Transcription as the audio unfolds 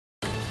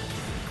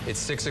It's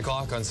 6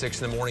 o'clock on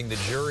 6 in the morning. The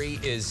jury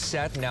is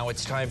set. Now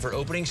it's time for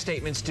opening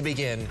statements to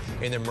begin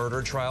in the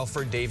murder trial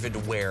for David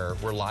Ware.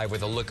 We're live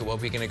with a look at what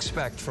we can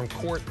expect from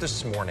court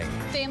this morning.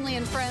 Family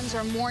and friends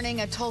are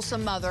mourning a Tulsa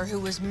mother who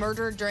was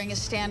murdered during a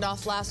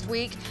standoff last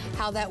week.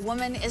 How that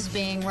woman is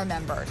being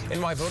remembered.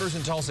 And why voters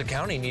in Tulsa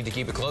County need to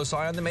keep a close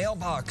eye on the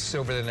mailbox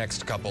over the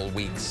next couple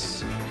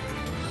weeks.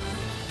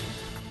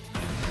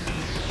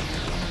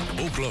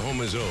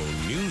 Oklahoma's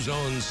own News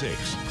on 6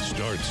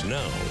 starts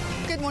now.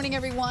 Good morning,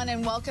 everyone,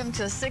 and welcome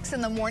to 6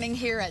 in the morning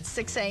here at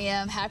 6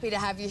 a.m. Happy to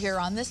have you here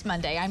on this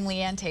Monday. I'm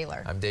Leanne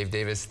Taylor. I'm Dave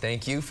Davis.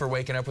 Thank you for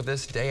waking up with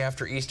us day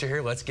after Easter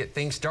here. Let's get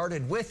things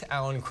started with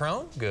Alan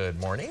Crone. Good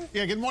morning.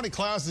 Yeah, good morning.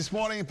 Clouds this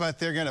morning, but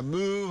they're going to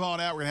move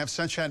on out. We're going to have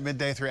sunshine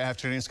midday through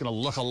afternoon. It's going to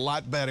look a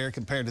lot better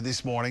compared to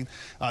this morning.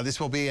 This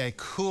will be a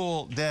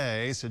cool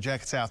day, so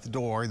jackets out the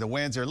door. The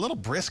winds are a little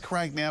brisk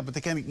right now, but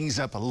they kind of ease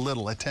up a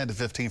little at 10 to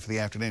 15 for the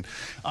afternoon.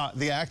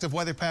 The active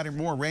weather pattern,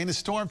 more rain and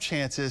storm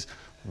chances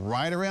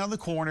right around the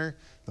corner.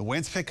 The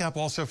winds pick up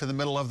also for the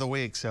middle of the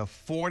week, so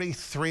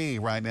 43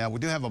 right now. We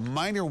do have a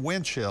minor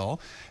wind chill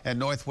and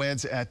north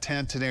winds at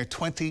 10 to near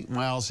 20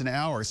 miles an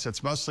hour. So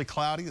it's mostly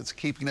cloudy. It's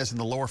keeping us in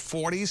the lower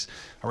 40s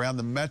around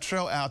the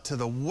metro. Out to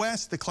the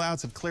west, the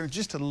clouds have cleared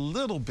just a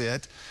little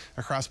bit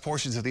across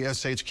portions of the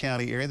Osage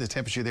County area. The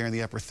temperature there in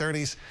the upper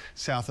 30s.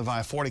 South of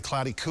I-40,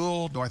 cloudy,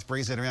 cool. North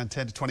breeze at around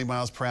 10 to 20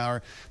 miles per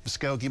hour.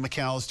 Muskogee,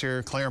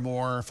 McAllister,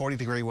 Claremore,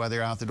 40-degree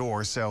weather out the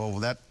door. So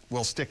that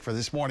will stick for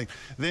this morning.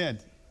 Then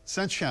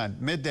sunshine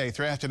midday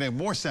through afternoon,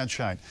 more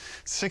sunshine,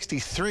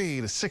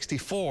 63 to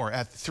 64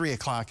 at the 3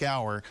 o'clock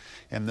hour,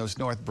 and those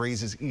north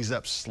breezes ease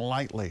up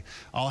slightly.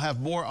 I'll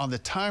have more on the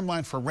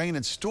timeline for rain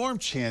and storm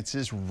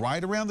chances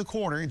right around the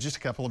corner in just a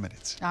couple of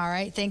minutes. All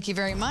right, thank you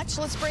very much.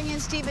 Let's bring in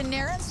Stephen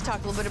Narens to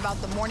talk a little bit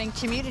about the morning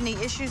community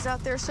issues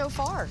out there so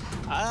far.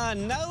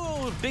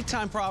 No big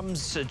time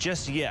problems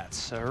just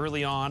yet.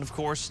 Early on, of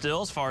course,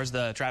 still as far as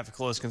the traffic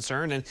flow is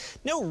concerned, and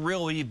no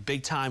really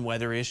big time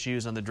weather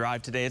issues on the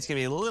drive today. It's going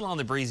to be a little on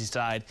the breezy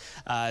side,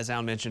 as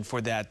Al mentioned, for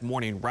that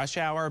morning rush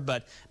hour,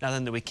 but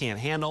nothing that we can't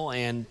handle.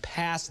 And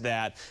past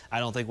that, I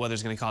don't think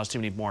weather's going to cause too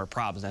many more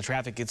problems. Now,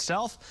 traffic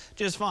itself,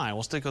 just fine.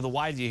 We'll stick with the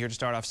wide view here to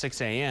start off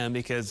 6 a.m.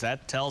 because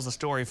that tells the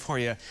story for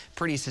you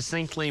pretty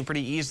succinctly and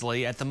pretty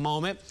easily. At the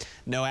moment,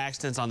 no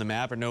accidents on the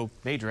map, or no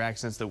major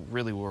accidents that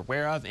really we're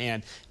aware of,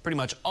 and pretty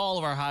much all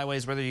of our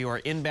highways, whether you are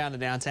inbound to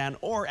downtown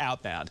or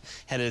outbound,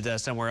 headed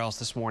somewhere else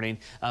this morning,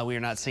 we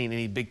are not seeing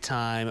any big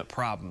time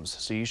problems.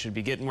 So you should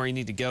be getting where you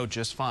need to go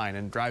just fine.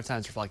 And drive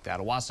times reflect that.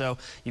 Owasso,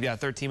 you've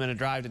got a 13-minute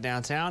drive to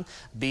downtown.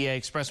 BA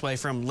Expressway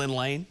from Lynn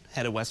Lane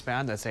headed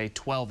westbound. That's a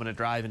 12-minute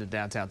drive into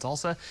downtown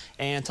Tulsa.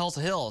 And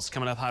Tulsa Hills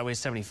coming up Highway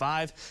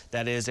 75.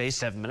 That is a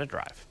 7-minute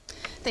drive.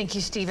 Thank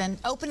you, Stephen.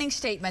 Opening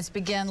statements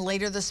begin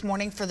later this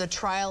morning for the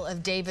trial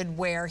of David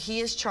Ware. He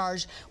is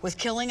charged with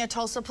killing a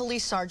Tulsa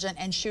police sergeant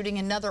and shooting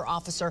another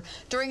officer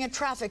during a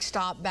traffic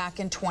stop back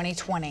in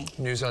 2020.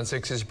 News on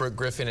 6's Brooke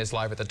Griffin is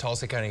live at the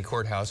Tulsa County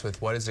Courthouse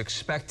with what is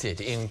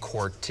expected in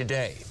court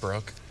today.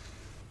 Brooke.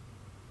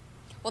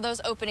 Well,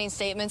 those opening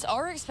statements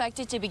are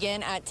expected to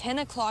begin at 10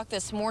 o'clock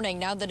this morning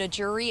now that a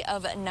jury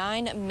of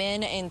 9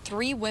 men and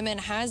 3 women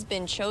has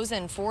been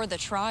chosen for the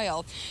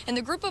trial. And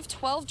the group of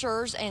 12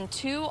 jurors and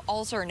 2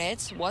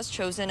 alternates was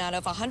chosen out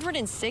of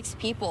 106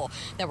 people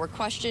that were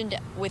questioned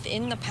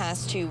within the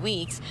past 2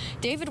 weeks.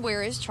 David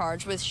Ware is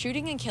charged with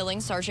shooting and killing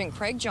Sergeant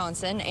Craig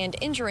Johnson and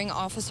injuring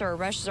Officer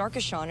Aresh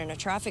Zarkashan in a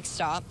traffic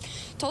stop.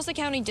 Tulsa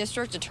County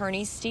District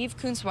Attorney Steve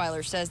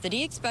Kunzweiler says that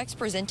he expects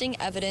presenting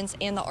evidence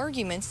and the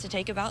arguments to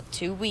take about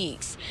 2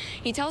 weeks.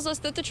 He tells us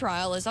that the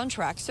trial is on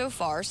track so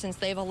far since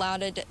they've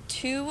allotted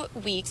 2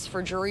 weeks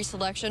for jury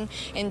selection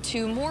and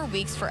 2 more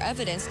weeks for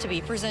evidence to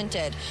be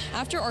presented.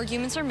 After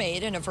arguments are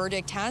made and a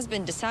verdict has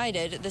been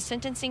decided, the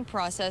sentencing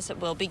process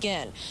will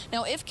begin.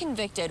 Now, if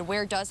convicted,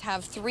 Ware does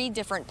have 3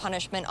 different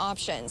punishment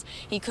options.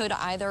 He could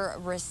either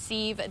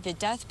receive the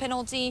death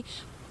penalty,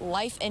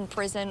 life in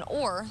prison,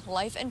 or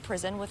life in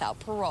prison without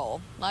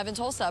parole. Live in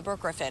Tulsa,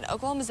 Brooke Griffin,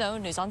 Oklahoma's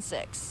own News on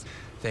 6.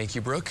 Thank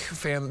you, Brooke.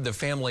 The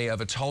family of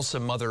a Tulsa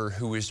mother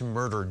who was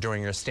murdered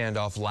during a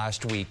standoff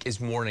last week is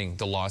mourning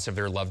the loss of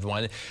their loved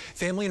one.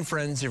 Family and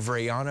friends of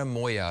Rayana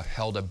Moya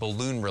held a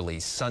balloon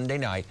release Sunday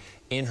night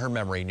in her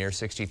memory near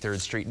 63rd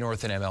Street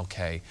North and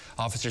MLK.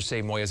 Officers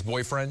say Moya's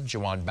boyfriend,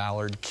 Jawan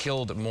Ballard,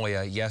 killed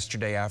Moya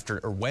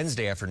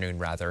Wednesday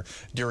afternoon,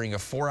 during a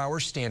 4-hour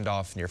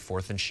standoff near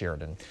 4th and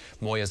Sheridan.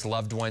 Moya's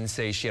loved ones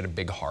say she had a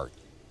big heart.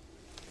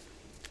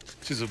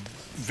 She's a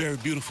very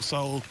beautiful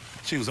soul.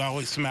 She was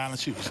always smiling.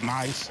 She was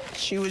nice.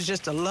 She was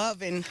just a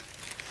loving,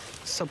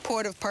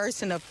 supportive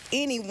person of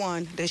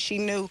anyone that she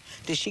knew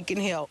that she can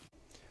help.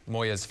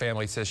 Moya's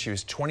family says she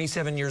was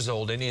 27 years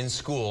old and in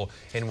school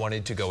and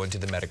wanted to go into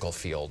the medical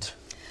field.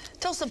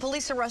 Tulsa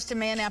police arrest a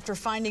man after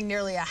finding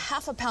nearly a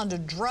half a pound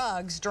of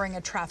drugs during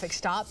a traffic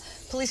stop.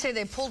 Police say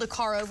they pulled a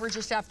car over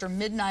just after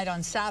midnight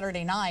on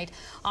Saturday night.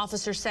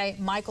 Officers say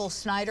Michael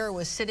Snyder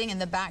was sitting in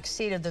the back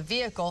seat of the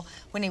vehicle.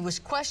 When he was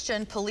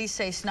questioned, police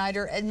say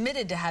Snyder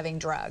admitted to having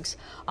drugs.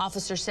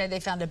 Officers say they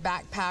found a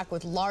backpack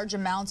with large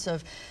amounts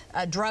of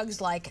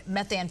drugs like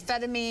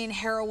methamphetamine,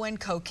 heroin,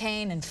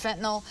 cocaine, and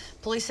fentanyl.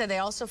 Police say they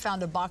also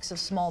found a box of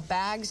small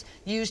bags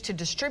used to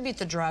distribute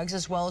the drugs,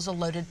 as well as a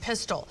loaded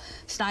pistol.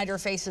 Snyder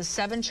faces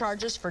 7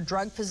 charges for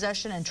drug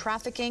possession and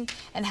trafficking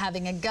and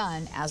having a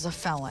gun as a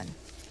felon.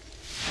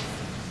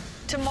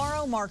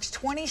 Tomorrow marks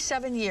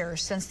 27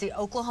 years since the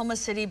Oklahoma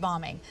City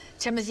bombing.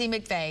 Timothy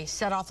McVeigh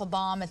set off a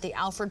bomb at the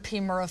Alfred P.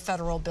 Murrah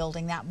Federal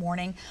Building that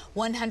morning.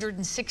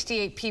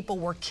 168 people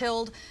were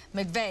killed.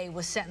 McVeigh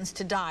was sentenced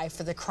to die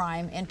for the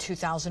crime in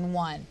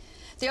 2001.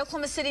 The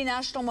Oklahoma City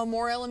National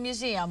Memorial and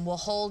Museum will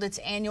hold its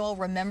annual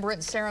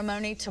remembrance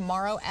ceremony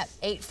tomorrow at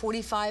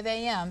 8:45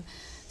 a.m.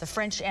 The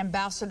French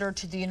ambassador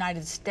to the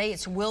United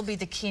States will be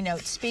the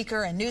keynote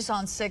speaker, and News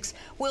on 6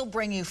 will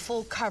bring you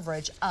full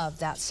coverage of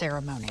that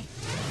ceremony.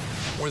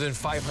 More than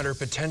 500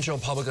 potential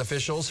public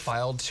officials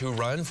filed to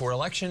run for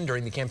election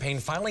during the campaign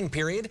filing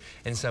period,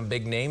 and some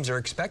big names are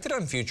expected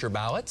on future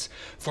ballots.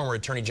 Former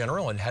Attorney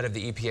General and head of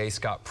the EPA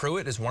Scott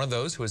Pruitt is one of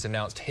those who has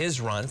announced his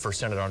run for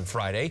Senate on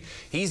Friday.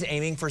 He's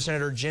aiming for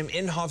Senator Jim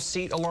Inhofe's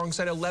seat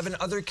alongside 11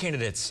 other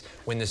candidates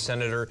when the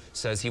senator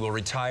says he will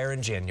retire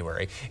in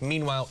January.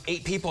 Meanwhile,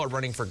 8 people are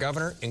running for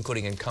governor,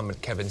 including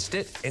incumbent Kevin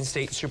Stitt and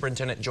State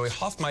Superintendent Joy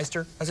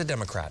Hoffmeister as a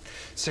Democrat.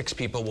 6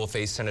 people will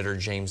face Senator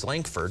James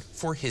Lankford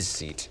for his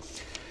seat.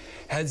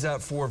 Heads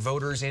up for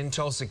voters in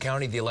Tulsa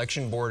County. The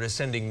election board is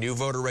sending new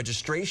voter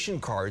registration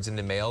cards in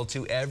the mail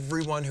to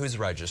everyone who's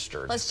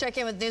registered. Let's check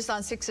in with News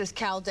on 6's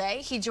Cal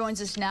Day. He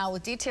joins us now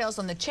with details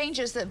on the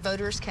changes that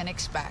voters can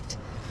expect.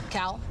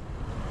 Cal?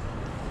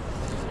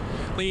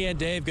 Lee and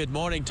Dave, good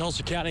morning.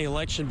 Tulsa County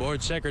Election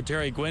Board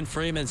Secretary Gwen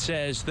Freeman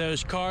says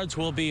those cards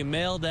will be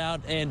mailed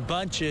out in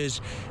bunches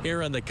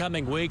here in the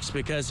coming weeks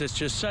because it's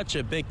just such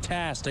a big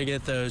task to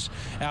get those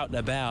out and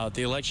about.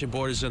 The election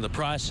board is in the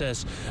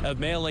process of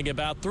mailing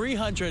about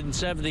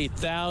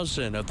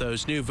 370,000 of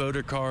those new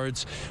voter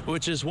cards,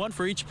 which is one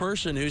for each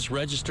person who's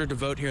registered to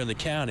vote here in the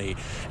county.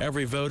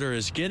 Every voter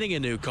is getting a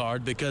new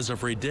card because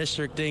of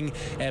redistricting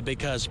and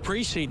because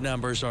precinct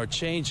numbers are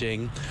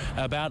changing.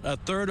 About a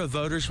third of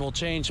voters will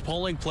change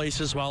polling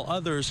places, while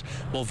others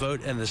will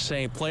vote in the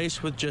same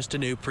place with just a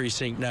new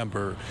precinct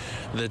number.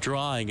 The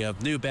drawing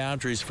of new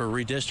boundaries for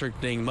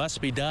redistricting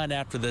must be done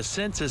after the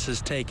census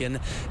is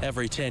taken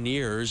every 10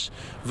 years.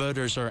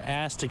 Voters are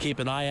asked to keep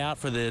an eye out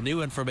for the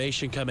new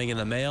information coming in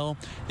the mail.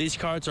 These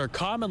cards are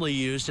commonly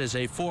used as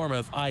a form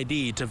of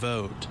ID to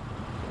vote.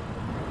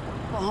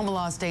 Oklahoma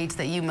law states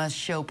that you must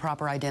show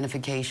proper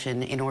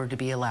identification in order to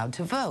be allowed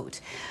to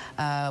vote.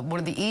 One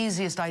of the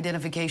easiest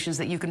identifications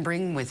that you can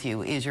bring with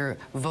you is your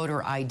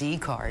voter ID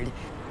card.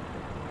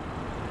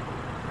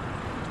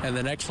 And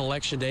the next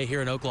election day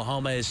here in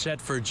Oklahoma is set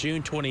for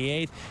June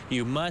 28th.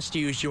 You must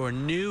use your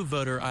new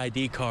voter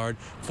ID card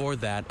for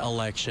that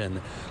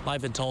election.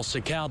 Live in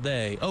Tulsa, Cal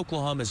Day,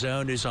 Oklahoma's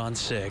own News on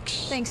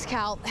 6. Thanks,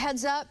 Cal.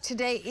 Heads up,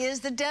 today is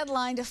the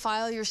deadline to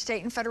file your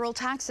state and federal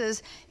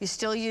taxes. You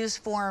still use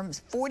Form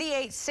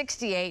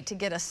 4868 to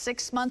get a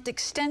 6-month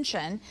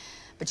extension.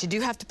 But you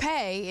do have to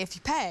pay if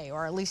you pay,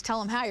 or at least tell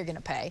them how you're going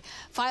to pay.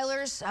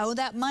 Filers owe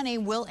that money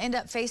will end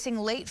up facing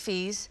late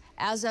fees.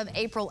 As of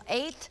April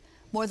 8th,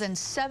 more than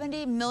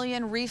 70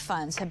 million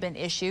refunds have been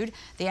issued.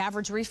 The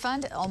average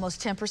refund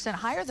almost 10%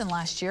 higher than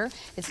last year.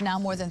 It's now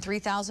more than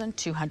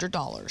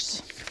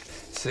 $3,200.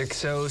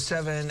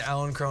 6:07,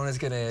 Alan Crone is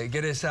going to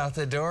get us out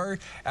the door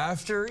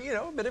after,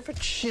 a bit of a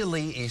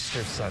chilly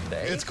Easter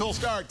Sunday. It's a cool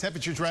start.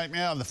 Temperatures right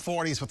now in the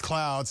 40s with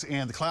clouds,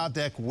 and the cloud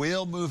deck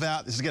will move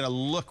out. This is going to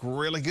look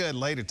really good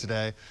later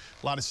today.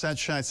 A lot of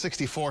sunshine,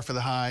 64 for the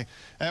high.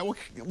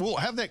 We'll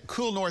have that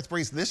cool north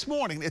breeze this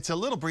morning. It's a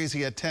little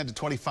breezy at 10 to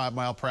 25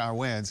 mile per hour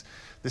winds.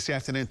 This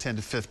afternoon, 10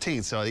 to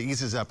 15, so it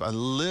eases up a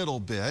little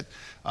bit.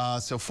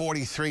 So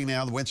 43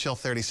 now, the wind chill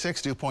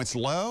 36, dew points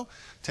low.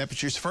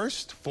 Temperatures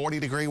first,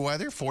 40-degree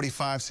weather,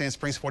 45 Sand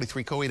Springs,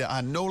 43 Coweta,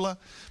 Inola,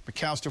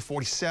 McAllister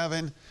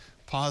 47,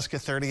 Pawhuska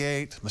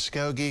 38,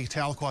 Muskogee,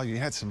 Tahlequah. You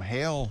had some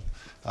hail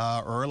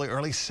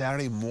early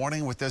Saturday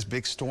morning with those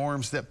big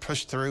storms that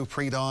pushed through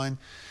pre-dawn.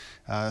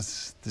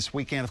 This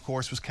weekend, of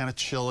course, was kind of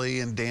chilly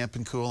and damp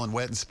and cool and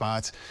wet in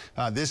spots.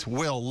 This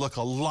will look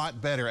a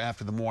lot better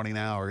after the morning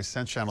hours.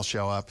 Sunshine will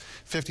show up.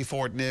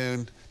 54 at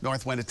noon,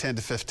 north wind at 10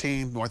 to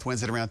 15, north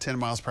winds at around 10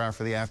 miles per hour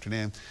for the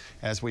afternoon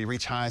as we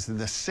reach highs in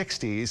the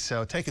 60s.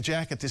 So take a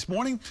jacket this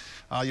morning.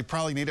 You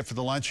probably need it for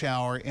the lunch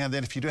hour. And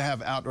then if you do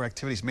have outdoor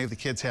activities, maybe the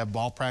kids have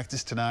ball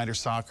practice tonight or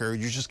soccer,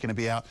 you're just going to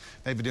be out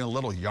maybe doing a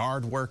little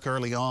yard work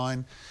early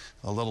on,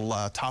 a little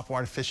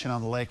topwater fishing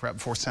on the lake right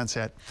before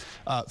sunset.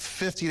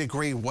 50 degrees.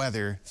 60-degree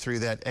weather through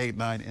that 8,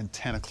 9, and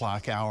 10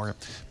 o'clock hour,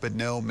 but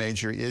no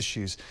major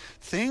issues.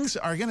 Things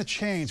are going to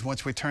change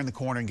once we turn the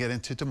corner and get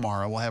into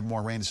tomorrow. We'll have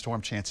more rain and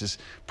storm chances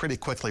pretty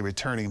quickly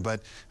returning,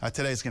 but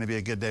today's going to be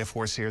a good day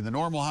for us here. The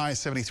normal high is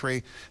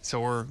 73,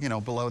 so we're,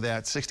 below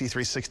that.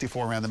 63,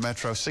 64 around the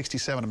metro,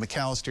 67 in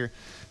McAllister,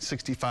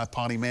 65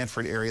 Pawnee,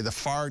 Manfred area. The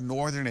far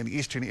northern and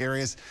eastern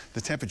areas,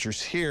 the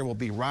temperatures here will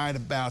be right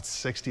about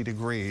 60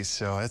 degrees,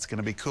 so that's going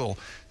to be cool.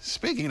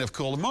 Speaking of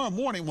cool, tomorrow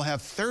morning we'll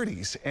have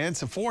 30s and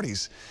some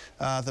 40s.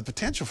 The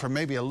potential for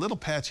maybe a little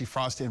patchy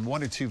frost in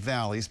 1 or 2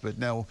 valleys, but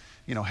no,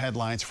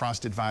 headlines,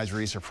 frost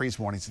advisories, or freeze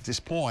warnings at this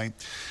point.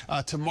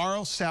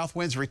 Tomorrow, south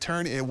winds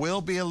return. It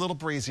will be a little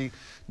breezy,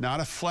 not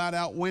a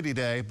flat-out windy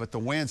day, but the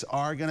winds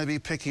are going to be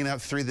picking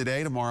up through the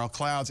day tomorrow.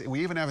 Clouds.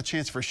 We even have a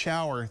chance for a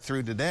shower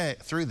through the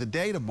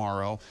day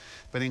tomorrow,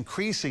 but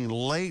increasing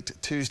late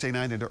Tuesday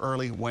night into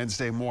early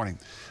Wednesday morning.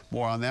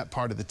 More on that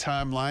part of the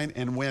timeline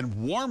and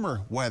when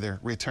warmer weather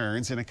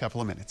returns in a couple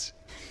of minutes.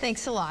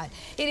 Thanks a lot.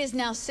 It is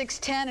now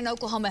 6:10. An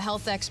Oklahoma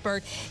health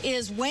expert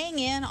is weighing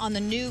in on the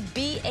new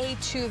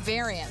BA2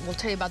 variant. We'll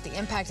tell you about the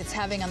impact it's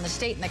having on the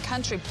state and the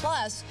country,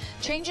 plus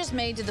changes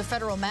made to the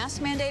federal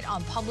mask mandate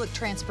on public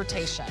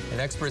transportation. And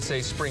experts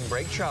say spring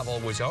break travel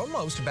was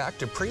almost back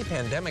to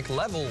pre-pandemic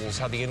levels.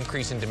 How the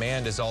increase in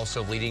demand is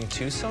also leading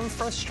to some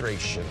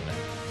frustration.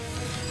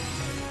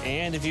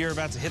 And if you're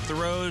about to hit the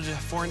road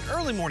for an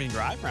early morning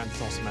drive around the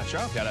Tulsa Metro,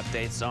 I've got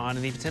updates on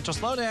any potential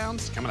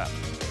slowdowns coming up.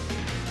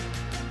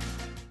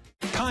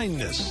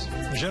 Kindness,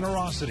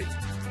 generosity,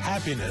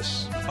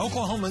 happiness.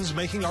 Oklahomans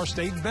making our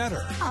state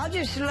better. I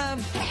just love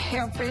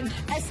helping.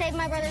 I saved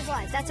my brother's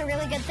life. That's a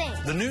really good thing.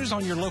 The news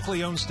on your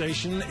locally owned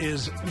station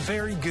is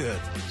very good.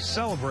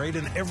 Celebrate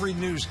in every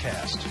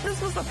newscast.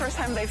 This was the first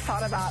time they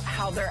thought about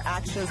how their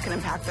actions can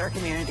impact their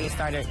community.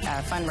 Started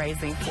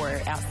fundraising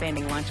for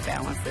outstanding lunch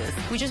balances.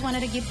 We just wanted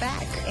to give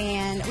back,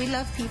 and we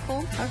love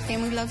people. Our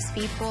family loves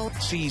people.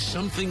 See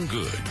something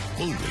good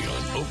only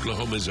on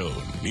Oklahoma's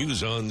own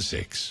News on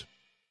 6.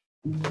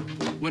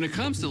 When it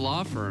comes to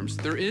law firms,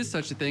 there is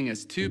such a thing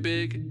as too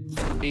big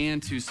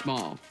and too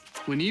small.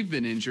 When you've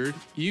been injured,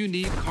 you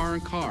need Carr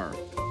 & Carr,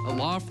 a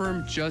law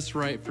firm just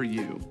right for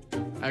you.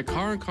 At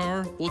Carr &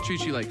 Carr, we'll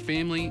treat you like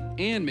family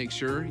and make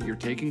sure you're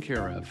taken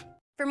care of.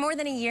 For more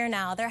than a year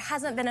now, there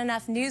hasn't been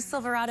enough new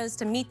Silverados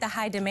to meet the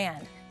high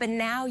demand. But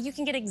now you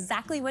can get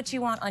exactly what you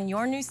want on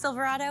your new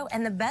Silverado,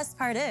 and the best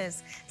part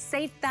is,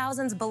 save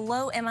thousands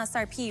below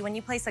MSRP when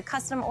you place a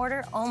custom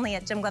order only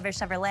at Jim Glover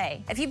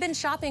Chevrolet. If you've been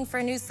shopping for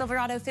a new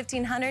Silverado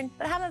 1500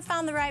 but haven't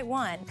found the right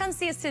one, come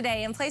see us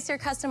today and place your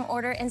custom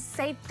order and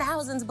save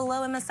thousands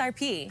below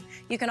MSRP.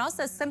 You can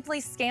also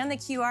simply scan the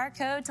QR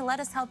code to let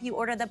us help you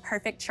order the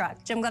perfect truck.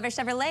 Jim Glover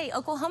Chevrolet,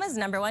 Oklahoma's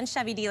 #1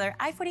 Chevy dealer,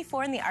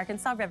 I-44 in the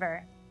Arkansas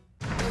River.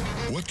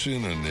 What's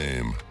in a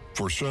name?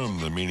 For some,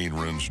 the meaning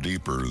runs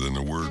deeper than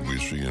the word we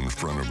see in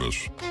front of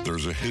us.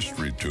 There's a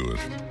history to it.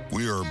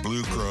 We are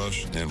Blue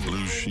Cross and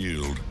Blue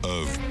Shield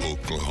of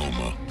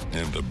Oklahoma,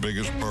 and the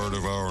biggest part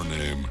of our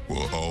name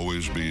will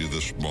always be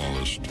the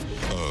smallest,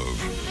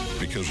 of,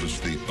 because it's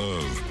the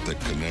of that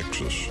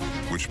connects us,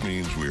 which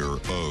means we are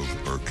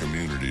of our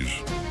communities,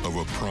 of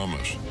a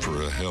promise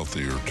for a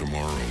healthier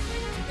tomorrow,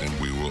 and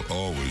we will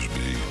always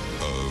be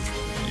of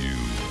you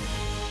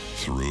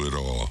through it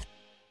all.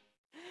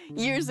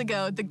 Years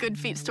ago, the Good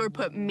Feet store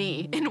put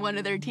me in one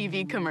of their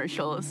TV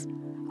commercials.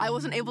 I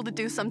wasn't able to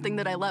do something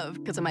that I love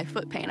because of my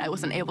foot pain. I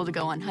wasn't able to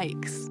go on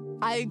hikes.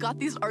 I got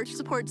these arch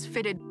supports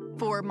fitted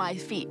for my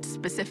feet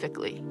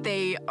specifically.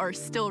 They are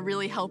still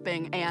really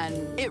helping,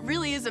 and it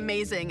really is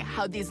amazing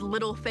how these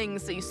little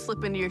things that you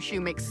slip into your shoe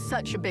make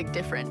such a big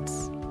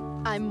difference.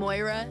 I'm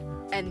Moira,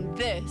 and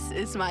this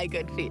is my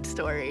Good Feet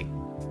story.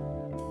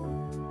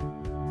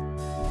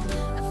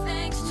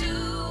 Thanks to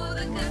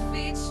the Good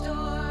Feet store.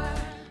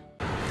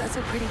 That's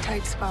a pretty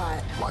tight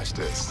spot. Watch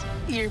this.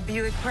 Your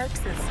Buick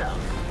parks itself.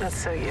 That's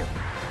so you.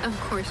 Of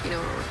course you know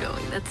where we're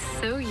going. That's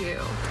so you.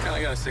 Kind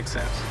of got a sixth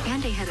sense.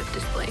 And a head-up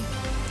display.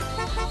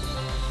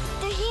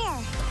 They're here.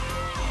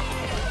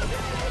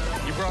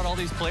 You brought all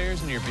these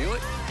players in your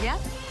Buick? Yeah.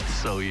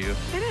 So you.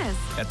 It is.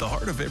 At the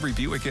heart of every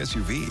Buick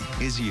SUV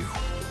is you.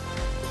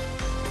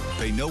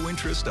 Pay no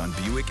interest on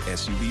Buick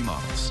SUV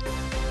models.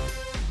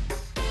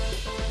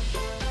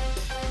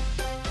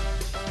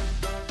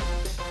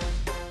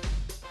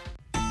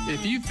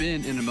 If you've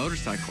been in a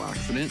motorcycle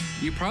accident,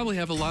 you probably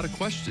have a lot of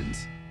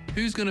questions.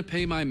 Who's going to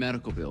pay my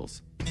medical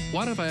bills?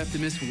 What if I have to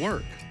miss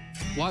work?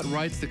 What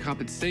rights to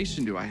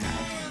compensation do I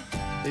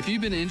have? If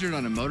you've been injured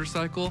on a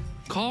motorcycle,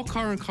 call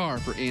Carr & Carr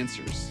for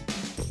answers.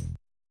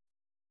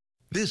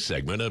 This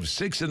segment of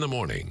 6 in the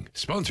Morning,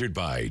 sponsored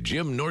by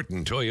Jim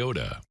Norton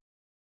Toyota.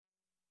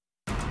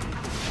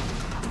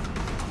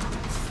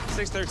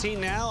 6:13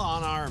 now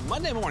on our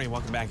Monday morning.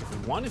 Welcome back,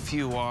 everyone. If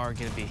you are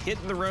going to be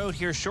hitting the road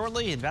here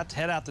shortly and about to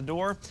head out the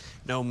door,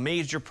 no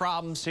major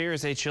problems here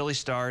as a chilly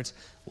start.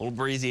 A little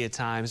breezy at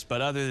times, but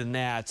other than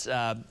that,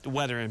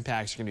 weather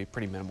impacts are going to be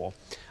pretty minimal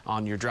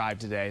on your drive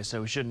today,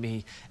 so we shouldn't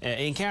be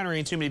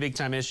encountering too many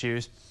big-time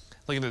issues.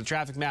 Looking at the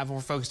traffic map,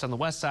 we're focused on the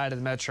west side of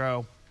the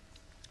metro.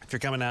 If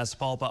you're coming out of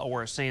Sapulpa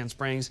or Sand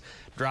Springs,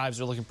 drives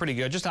are looking pretty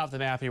good. Just off the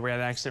map here, we had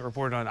an accident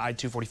reported on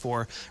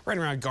I-244 right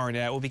around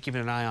Garnett. We'll be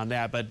keeping an eye on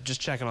that, but just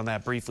checking on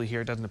that briefly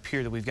here. It doesn't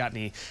appear that we've got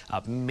any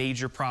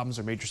major problems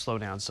or major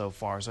slowdowns so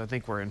far, so I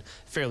think we're in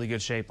fairly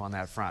good shape on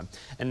that front.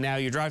 And now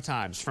your drive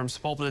times from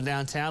Sapulpa to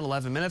downtown,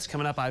 11 minutes.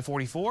 Coming up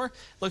I-44,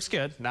 looks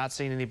good. Not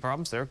seeing any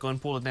problems there.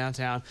 Glenpool to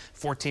downtown,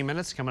 14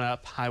 minutes. Coming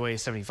up Highway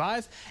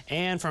 75.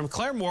 And from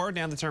Claremore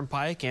down the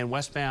Turnpike and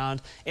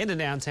westbound into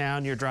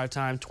downtown, your drive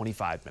time,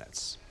 25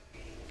 minutes.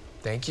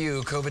 Thank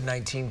you.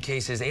 COVID-19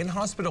 cases and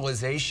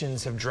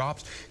hospitalizations have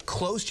dropped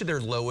close to their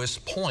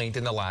lowest point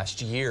in the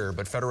last year,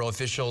 but federal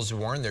officials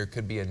warn there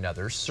could be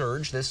another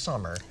surge this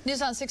summer.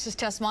 News on 6's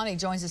Tess Monty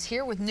joins us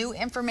here with new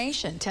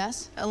information.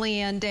 Tess?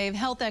 Leanne, Dave,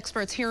 health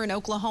experts here in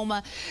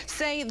Oklahoma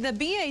say the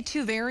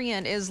BA2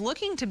 variant is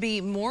looking to be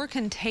more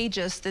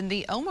contagious than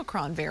the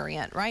Omicron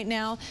variant. Right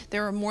now,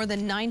 there are more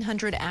than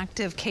 900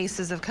 active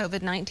cases of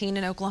COVID-19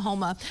 in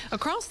Oklahoma.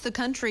 Across the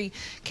country,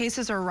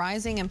 cases are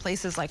rising in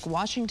places like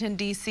Washington,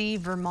 D.C.,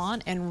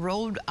 Vermont, and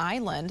Rhode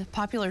Island.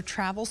 Popular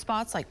travel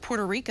spots like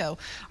Puerto Rico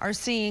are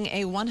seeing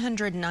a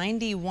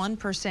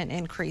 191%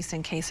 increase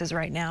in cases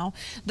right now.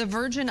 The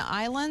Virgin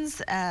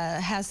Islands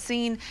has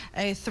seen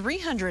a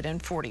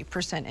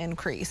 340%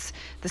 increase.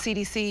 The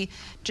CDC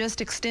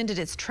just extended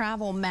its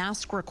travel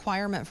mask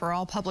requirement for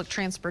all public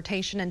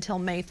transportation until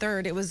May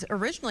 3rd. It was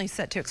originally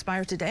set to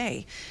expire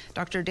today.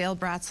 Dr. Dale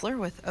Bratzler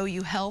with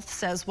OU Health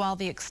says while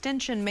the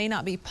extension may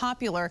not be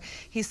popular,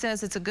 he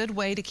says it's a good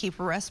way to keep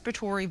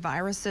respiratory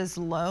viruses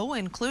low,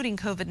 including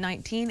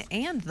COVID-19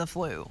 and the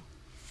flu.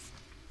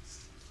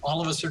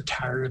 All of us are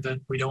tired of it.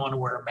 We don't want to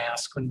wear a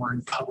mask when we're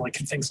in public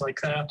and things like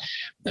that.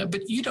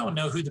 But you don't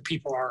know who the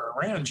people are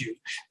around you.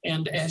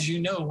 And as you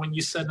know, when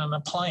you sit on a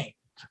plane,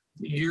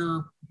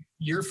 you're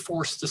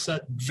forced to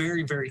sit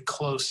very, very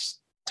close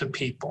to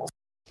people.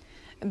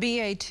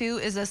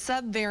 BA2 is a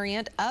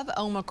subvariant of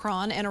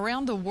Omicron, and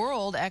around the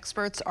world,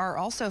 experts are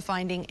also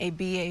finding a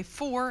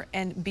BA4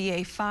 and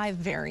BA5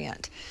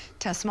 variant.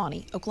 Tess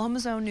Monty,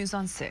 Oklahoma's Own News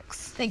on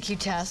 6. Thank you,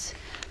 Tess.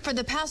 For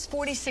the past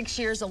 46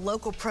 years, a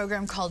local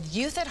program called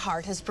Youth at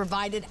Heart has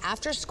provided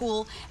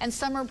after-school and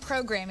summer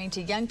programming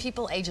to young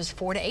people ages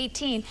 4 to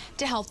 18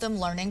 to help them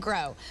learn and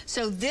grow.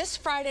 So this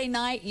Friday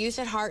night, Youth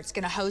at Heart is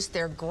going to host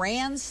their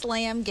Grand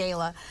Slam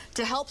Gala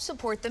to help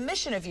support the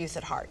mission of Youth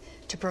at Heart,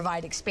 to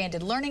provide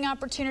expanded learning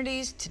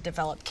opportunities, to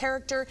develop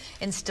character,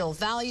 instill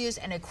values,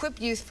 and equip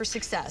youth for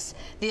success.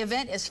 The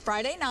event is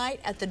Friday night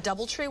at the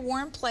Doubletree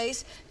Warren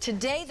Place.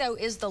 Today, though,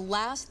 is the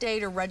last day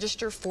to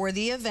register for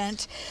the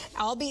event.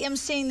 I'll be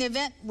emceeing the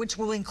event, which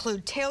will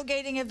include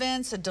tailgating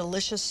events, a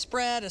delicious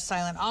spread, a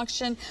silent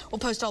auction. We'll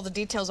post all the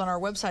details on our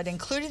website,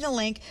 including a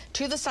link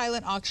to the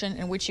silent auction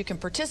in which you can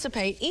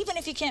participate, even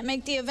if you can't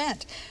make the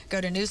event. Go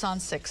to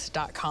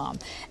newson6.com.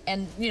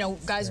 And, you know,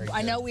 guys,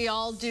 I know we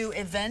all do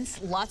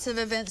events, lots of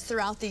events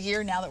throughout the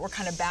year now that we're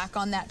kind of back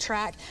on that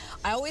track.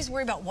 I always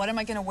worry about what am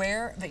I going to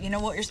wear, but you know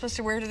what you're supposed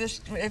to wear to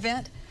this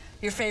event?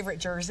 Your favorite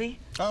jersey.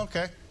 Oh,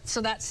 okay. So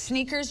that's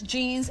sneakers,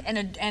 jeans, and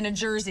a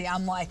jersey.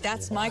 I'm like,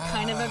 that's my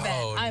kind of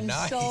event. I'm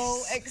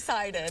so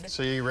excited.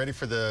 So you ready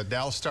for the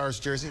Dallas Stars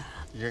jersey?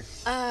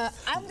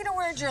 I'm going to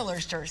wear a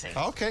Driller's jersey.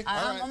 Okay,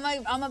 all right.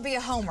 I'm going to be a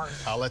homer.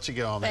 I'll let you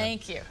go on that.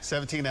 Thank you.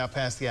 17 now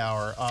past the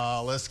hour.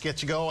 Let's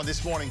get you going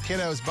this morning.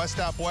 Kiddos, bus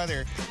stop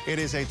weather. It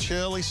is a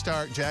chilly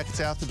start. Jackets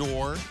out the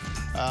door.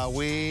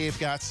 We've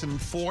got some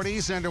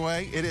 40s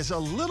underway. It is a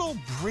little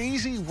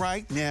breezy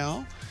right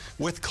now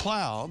with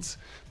clouds.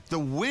 The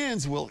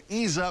winds will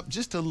ease up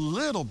just a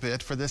little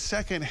bit for the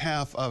second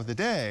half of the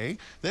day.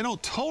 They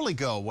don't totally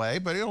go away,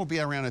 but it'll be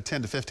around a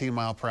 10 to 15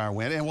 mile per hour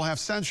wind, and we'll have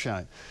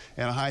sunshine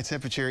and a high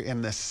temperature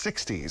in the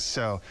 60s.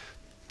 So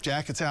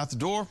jackets out the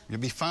door, you'll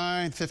be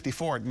fine.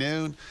 54 at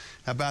noon.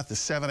 How about the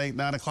 7, 8,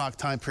 9 o'clock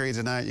time periods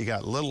of night? You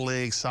got Little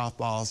League,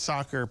 softball,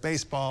 soccer,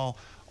 baseball,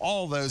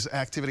 all those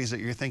activities that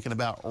you're thinking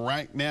about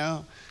right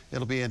now.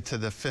 It'll be into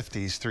the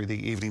 50s through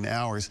the evening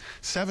hours.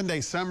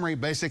 7-day summary,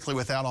 basically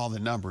without all the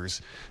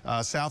numbers.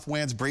 South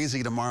winds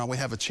breezy tomorrow. We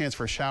have a chance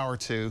for a shower or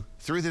two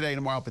through the day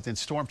tomorrow, but then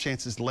storm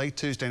chances late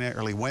Tuesday night,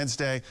 early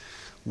Wednesday.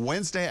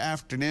 Wednesday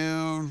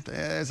afternoon,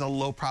 there's a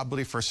low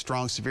probability for a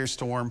strong, severe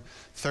storm.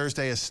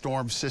 Thursday, a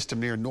storm system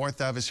near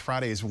north of us.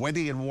 Friday is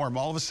windy and warm.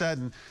 All of a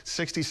sudden,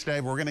 60s today.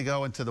 We're going to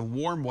go into the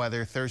warm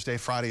weather Thursday,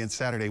 Friday, and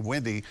Saturday,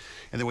 windy.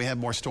 And then we have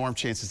more storm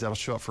chances that'll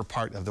show up for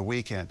part of the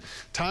weekend.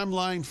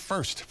 Timeline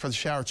first for the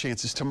shower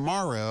chances.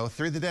 Tomorrow,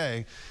 through the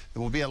day,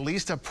 there will be at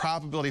least a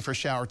probability for a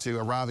shower or two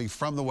arriving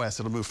from the west.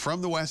 It'll move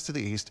from the west to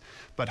the east,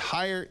 but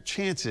higher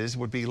chances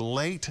would be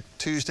late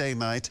Tuesday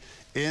night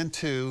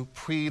into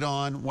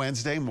pre-dawn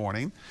Wednesday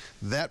morning.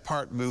 That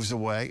part moves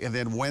away. And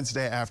then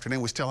Wednesday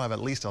afternoon, we still have at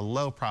least a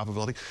low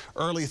probability.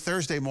 Early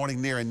Thursday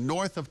morning near and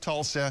north of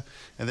Tulsa.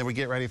 And then we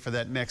get ready for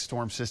that next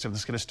storm system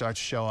that's going to start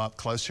to show up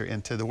closer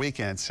into the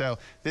weekend. So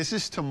this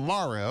is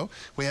tomorrow.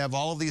 We have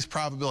all of these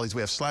probabilities.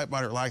 We have slight,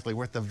 moderate, likely.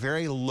 We're at the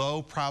very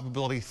low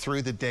probability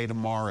through the day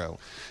tomorrow.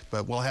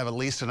 But we'll have at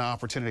least an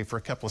opportunity for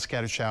a couple of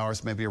scattered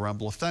showers, maybe a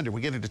rumble of thunder.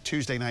 We get into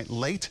Tuesday night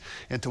late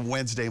into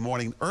Wednesday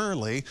morning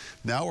early.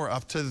 Now we're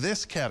up to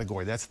this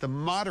category. That's the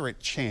moderate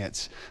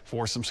chance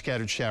for some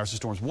scattered showers and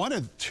storms. One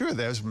or two of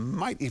those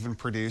might even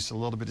produce a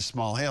little bit of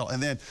small hail.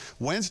 And then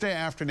Wednesday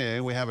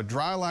afternoon, we have a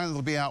dry line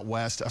that'll be out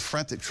west, a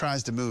front that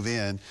tries to move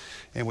in,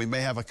 and we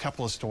may have a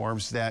couple of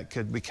storms that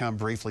could become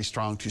briefly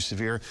strong to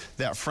severe.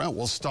 That front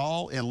will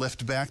stall and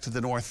lift back to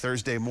the north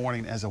Thursday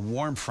morning as a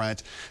warm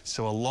front.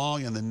 So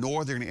along in the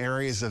northern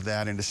areas of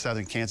that into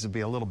southern Kansas will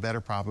be a little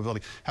better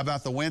probability. How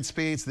about the wind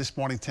speeds? This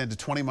morning 10 to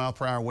 20 mile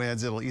per hour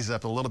winds. It'll ease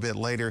up a little bit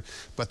later,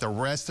 but the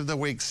rest of the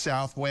week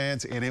south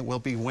winds, and it will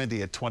be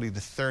windy at 20 to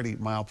 30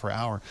 mile per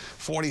hour.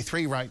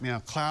 43 right now,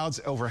 clouds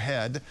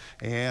overhead,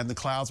 and the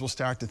clouds will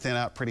start to thin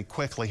out pretty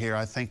quickly here.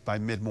 I think by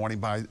mid-morning,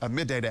 by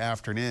midday to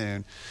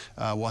afternoon,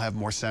 we'll have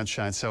more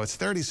sunshine. So it's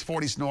 30s,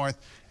 40s north,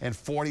 and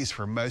 40s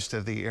for most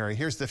of the area.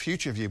 Here's the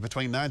future view.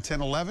 Between 9,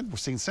 10, 11, we're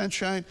seeing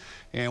sunshine,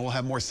 and we'll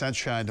have more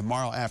sunshine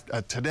tomorrow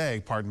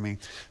today, pardon me.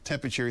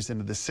 Temperatures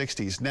into the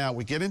 60s. Now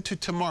we get into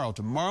tomorrow.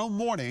 Tomorrow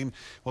morning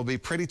will be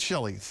pretty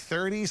chilly,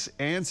 30s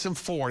and some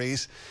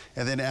 40s.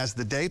 And then as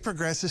the day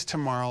progresses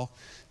tomorrow,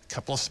 a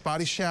couple of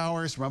spotty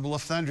showers, rumble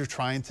of thunder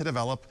trying to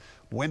develop.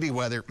 Windy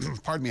weather,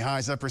 pardon me,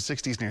 highs upper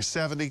 60s near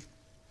 70.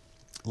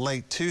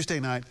 Late Tuesday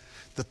night,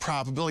 the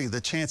probability,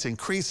 the chance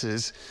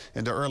increases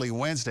into early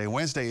Wednesday.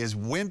 Wednesday is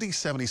windy,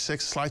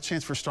 76, slight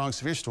chance for strong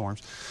severe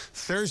storms.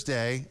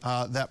 Thursday,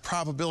 that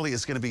probability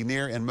is going to be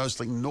near and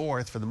mostly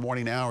north for the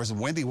morning hours,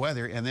 windy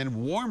weather, and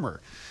then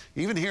warmer.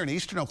 Even here in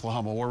eastern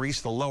Oklahoma, we'll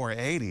reach the lower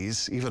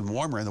 80s, even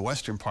warmer in the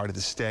western part of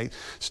the state.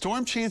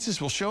 Storm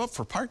chances will show up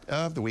for part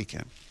of the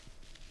weekend.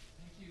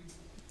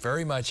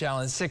 Very much,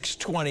 Alan.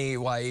 6:20.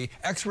 Why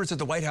experts at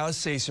the White House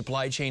say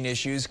supply chain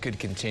issues could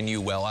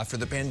continue well after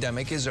the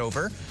pandemic is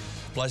over.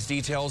 Plus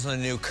details on a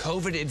new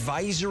COVID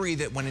advisory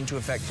that went into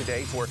effect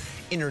today for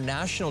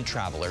international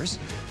travelers.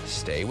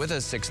 Stay with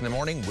us. 6 in the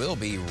morning. We'll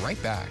be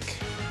right back.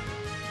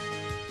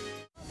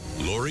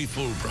 Lori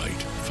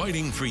Fulbright,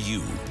 fighting for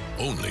you.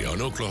 Only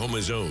on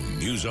Oklahoma's own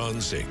News on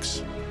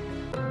 6.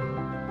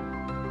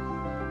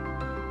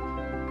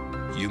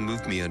 You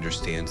Move Me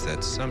understands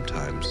that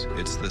sometimes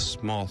it's the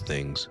small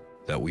things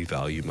that we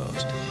value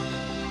most.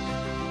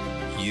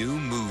 You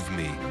Move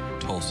Me,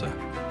 Tulsa,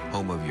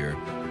 home of your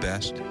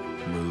best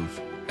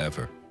move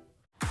ever.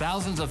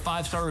 Thousands of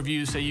 5-star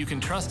reviews say you can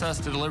trust us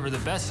to deliver the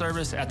best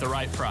service at the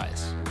right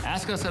price.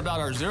 Ask us about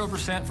our 0%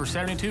 for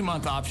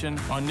 72-month option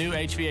on new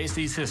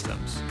HVAC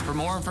systems. For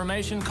more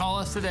information, call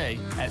us today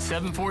at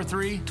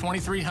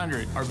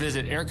 743-2300 or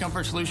visit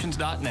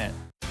aircomfortsolutions.net.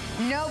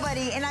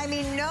 Nobody, and I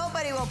mean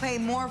nobody, will pay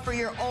more for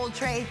your old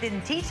trade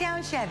than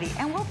T-Town Chevy,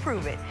 and we'll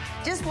prove it.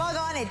 Just log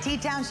on at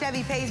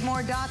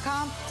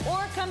TTownChevyPaysMore.com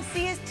or come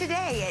see us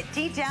today at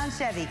T-Town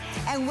Chevy,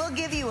 and we'll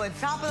give you a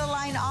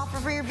top-of-the-line offer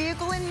for your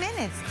vehicle in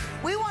minutes.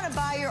 We want to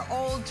buy your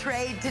old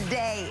trade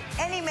today.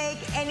 Any make,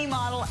 any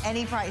model,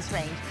 any price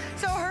range.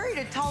 So hurry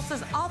to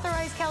Tulsa's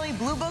authorized Kelly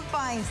Blue Book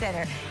Buying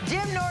Center,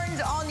 Jim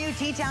Norton's all-new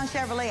T-Town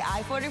Chevrolet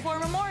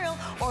I-44 Memorial,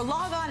 or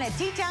log on at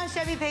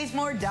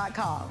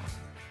TTownChevyPaysMore.com.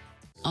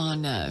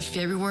 On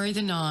February the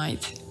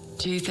 9th,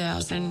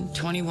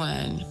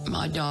 2021,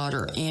 my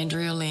daughter,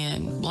 Andrea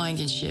Lynn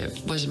Blankenship,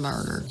 was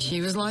murdered.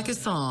 She was like a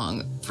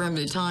song. From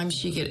the time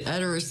she could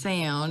utter a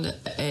sound,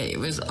 it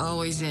was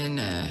always in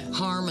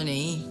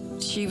harmony.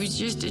 She was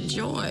just a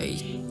joy.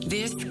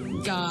 This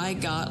guy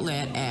got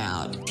let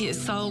out.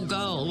 His sole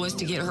goal was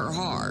to get her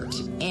heart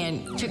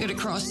and took it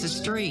across the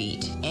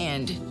street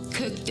and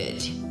cooked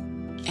it.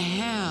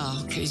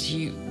 How could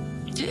you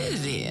do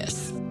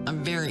this?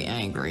 I'm very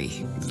angry.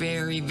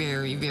 Very,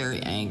 very,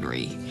 very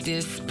angry.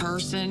 This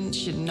person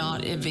should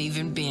not have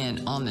even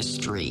been on the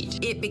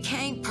street. It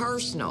became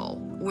personal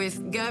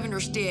with Governor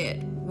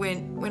Stitt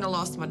when I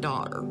lost my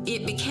daughter.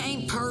 It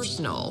became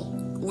personal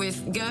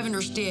with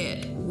Governor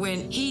Stitt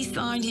when he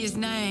signed his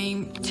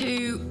name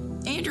to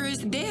Andrea's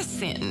death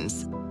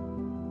sentence.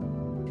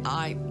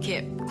 I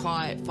kept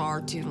quiet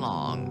far too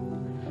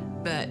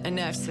long, but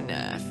enough's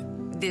enough.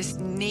 This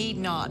need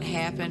not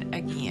happen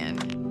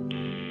again.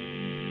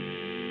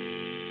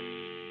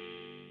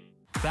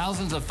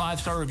 Thousands of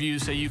 5-star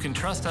reviews say you can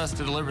trust us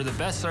to deliver the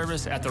best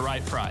service at the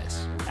right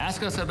price.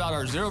 Ask us about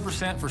our 0%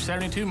 for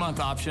 72-month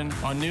option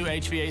on new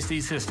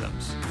HVAC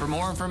systems. For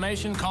more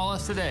information, call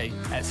us today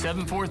at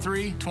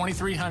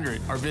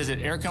 743-2300 or visit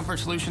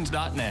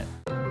aircomfortsolutions.net.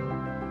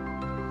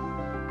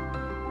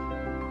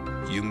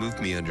 You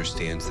Move Me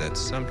understands that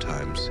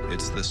sometimes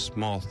it's the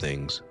small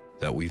things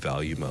that we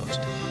value most.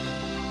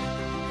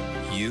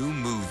 You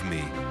Move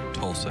Me,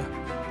 Tulsa,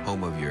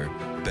 home of your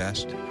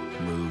best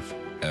move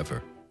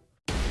ever.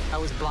 I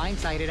was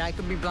blindsided. I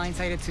could be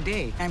blindsided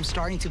today. I'm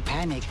starting to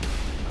panic.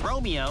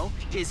 Romeo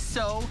is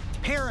so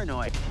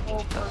paranoid.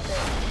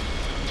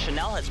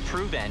 Chanel has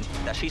proven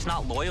that she's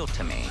not loyal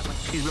to me.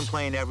 She's been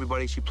playing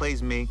everybody. She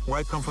plays me. Where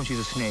I come from, she's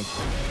a snake.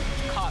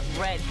 Caught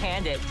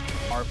red-handed,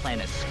 our plan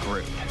is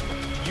screwed.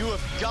 You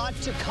have got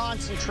to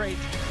concentrate.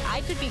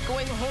 I could be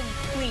going home,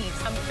 please.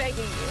 I'm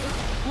begging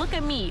you. Look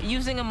at me,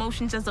 using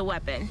emotions as a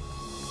weapon.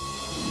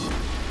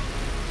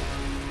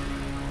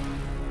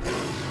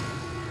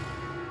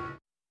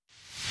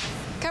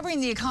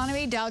 Covering the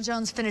economy, Dow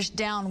Jones finished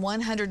down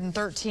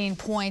 113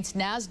 points.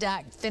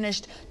 NASDAQ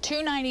finished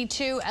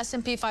 292.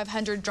 S&P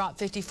 500 dropped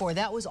 54.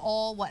 That was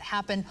all what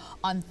happened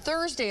on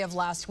Thursday of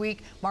last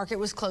week. Market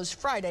was closed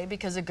Friday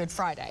because of Good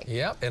Friday.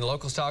 Yep. In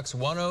local stocks,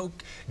 ONEOK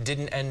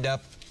didn't end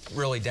up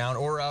really down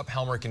or up.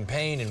 Helmerich and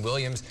Payne and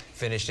Williams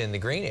finished in the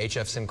green.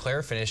 HF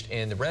Sinclair finished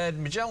in the red.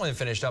 Magellan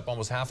finished up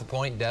almost half a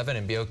point. Devon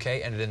and BOK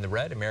ended in the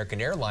red.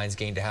 American Airlines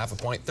gained a half a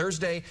point.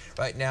 Thursday,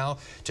 right now,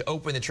 to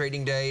open the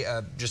trading day,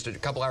 just a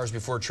couple hours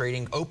before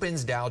trading,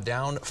 opens Dow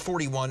down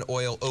 41,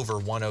 oil over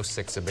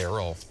 106 a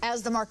barrel.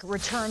 As the market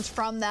returns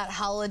from that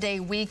holiday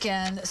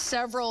weekend,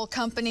 several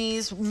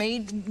companies,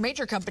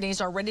 major companies,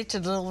 are ready to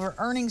deliver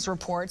earnings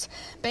reports.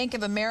 Bank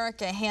of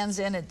America hands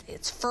in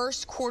its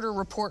first quarter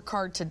report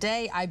card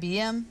today.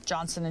 IBM,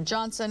 Johnson &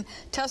 Johnson,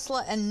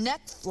 Tesla, and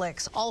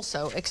Netflix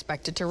also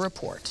expected to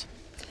report.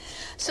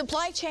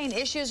 Supply chain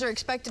issues are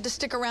expected to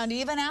stick around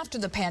even after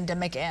the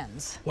pandemic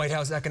ends. White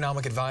House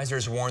economic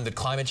advisors warned that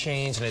climate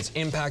change and its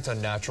impact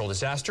on natural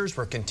disasters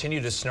will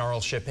continue to snarl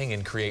shipping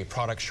and create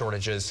product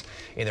shortages.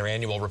 In their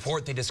annual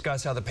report, they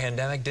discuss how the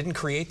pandemic didn't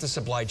create the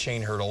supply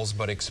chain hurdles,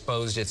 but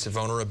exposed its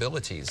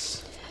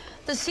vulnerabilities.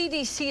 The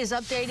CDC is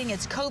updating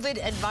its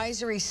COVID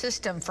advisory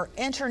system for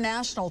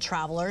international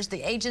travelers. The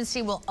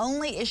agency will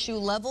only issue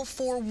level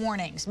 4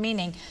 warnings,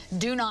 meaning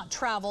do not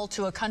travel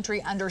to a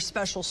country under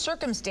special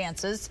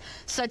circumstances,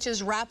 such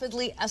as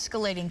rapidly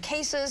escalating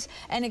cases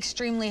and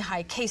extremely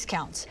high case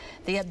counts.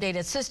 The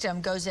updated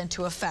system goes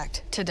into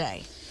effect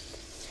today.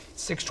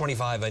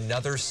 6:25,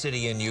 another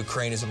city in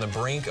Ukraine is on the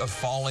brink of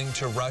falling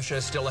to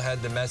Russia. Still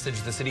ahead, the message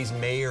the city's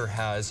mayor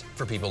has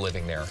for people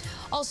living there.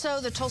 Also,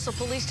 the Tulsa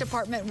Police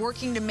Department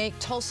working to make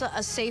Tulsa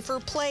a safer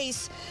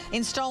place,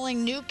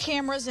 installing new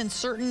cameras in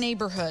certain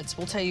neighborhoods.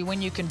 We'll tell you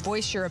when you can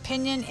voice your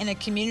opinion in a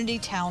community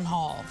town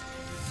hall.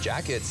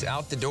 Jackets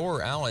out the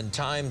door. Alan,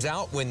 time's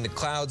out when the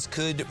clouds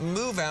could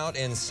move out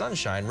and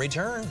sunshine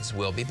returns.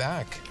 We'll be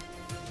back.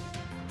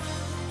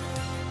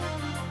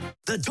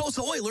 The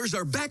Tulsa Oilers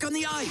are back on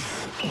the ice.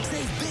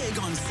 Save big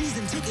on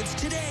season tickets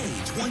today.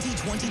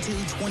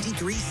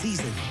 2022-23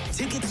 season.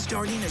 Tickets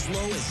starting as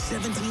low as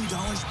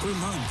 $17 per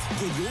month.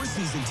 Get your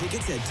season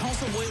tickets at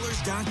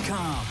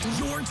TulsaOilers.com.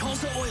 Your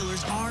Tulsa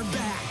Oilers are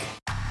back.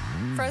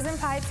 Frozen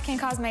pipes can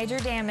cause major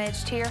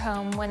damage to your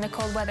home when the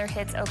cold weather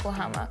hits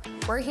Oklahoma.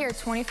 We're here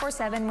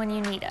 24/7 when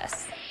you need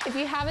us. If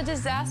you have a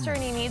disaster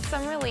and you need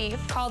some relief,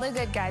 call the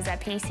good guys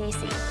at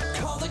PCC.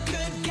 Call the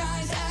good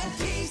guys at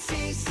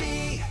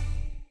PCC.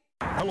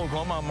 Hello,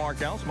 Oklahoma. I'm Mark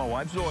Dallas. My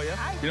wife, Zoya.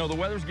 Hi. You know, the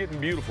weather's getting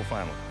beautiful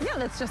finally. Yeah,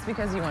 that's just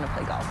because you want to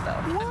play golf,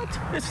 though. What?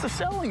 It's the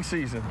selling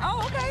season.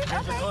 Oh, okay,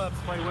 Here's the okay. clubs.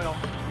 Play well.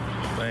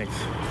 Thanks.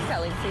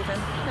 Selling season.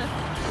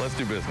 Let's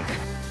do business.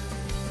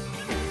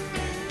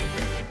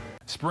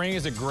 Spring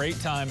is a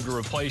great time to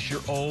replace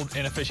your old,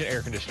 inefficient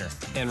air conditioner.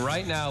 And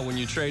right now, when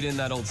you trade in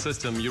that old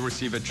system, you'll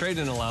receive a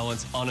trade-in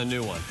allowance on a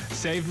new one.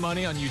 Save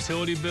money on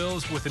utility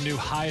bills with a new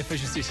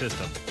high-efficiency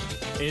system.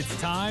 It's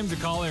time to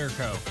call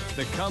Airco,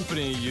 the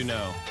company you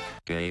know.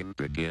 Game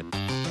begin.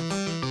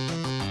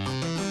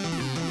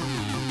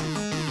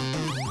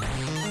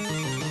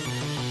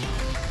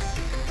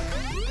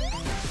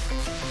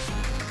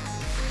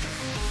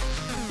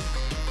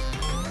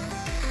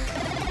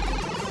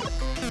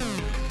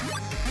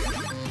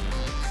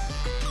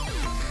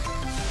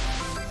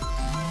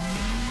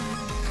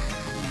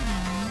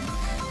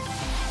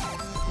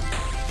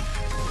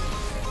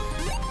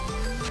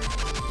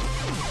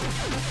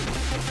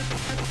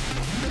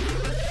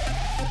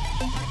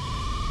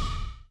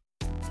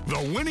 The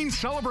winning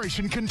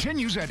celebration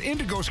continues at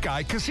Indigo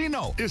Sky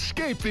Casino.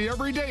 Escape the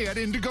everyday at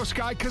Indigo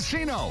Sky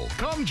Casino.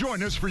 Come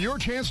join us for your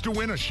chance to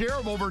win a share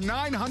of over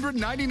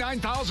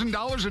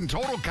 $999,000 in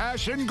total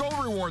cash and gold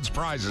rewards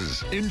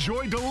prizes.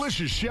 Enjoy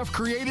delicious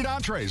chef-created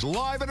entrees,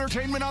 live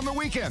entertainment on the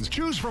weekends.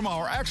 Choose from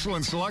our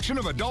excellent selection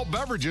of adult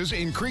beverages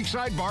in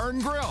Creekside Bar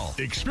and Grill.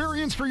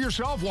 Experience for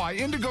yourself why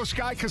Indigo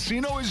Sky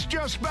Casino is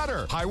just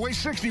better. Highway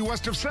 60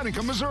 west of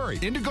Seneca, Missouri.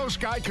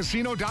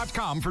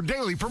 IndigoSkyCasino.com for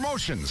daily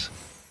promotions.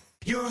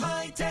 Your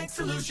high-tech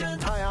solution.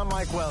 Hi, I'm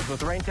Mike Wells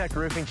with Rain-Tech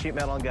Roofing, Sheet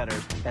Metal, and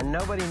Gutters. And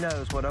nobody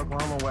knows what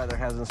Oklahoma weather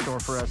has in store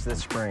for us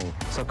this spring.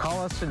 So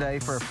call us today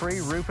for a free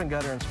roof and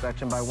gutter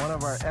inspection by one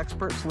of our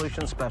expert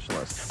solution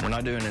specialists. When I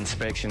do an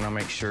inspection, I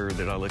make sure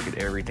that I look at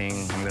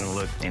everything. I'm going to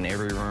look in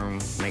every room,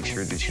 make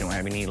sure that you don't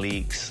have any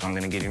leaks. I'm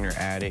going to get in your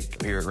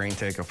attic. Here at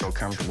Rain-Tech, I feel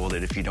comfortable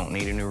that if you don't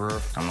need a new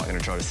roof, I'm not going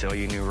to try to sell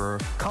you a new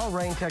roof. Call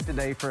Rain-Tech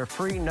today for a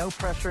free,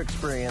 no-pressure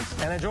experience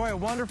and enjoy a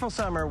wonderful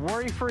summer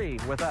worry-free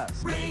with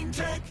us.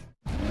 Rain-Tech.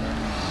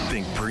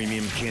 Think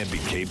premium can't be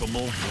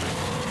capable?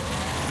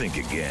 Think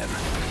again.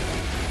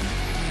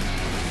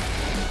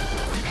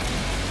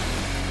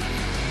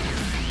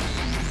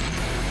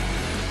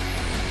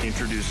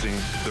 Introducing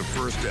the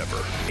first ever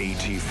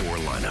AT4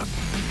 lineup.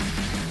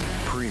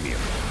 Premium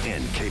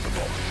and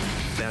capable.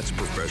 That's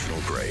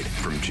professional grade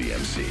from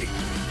GMC.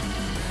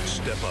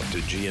 Step up to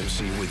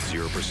GMC with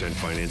 0%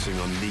 financing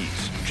on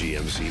these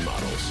GMC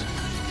models.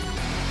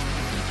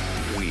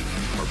 We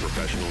are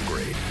professional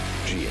grade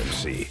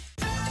GMC.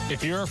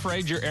 If you're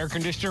afraid your air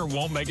conditioner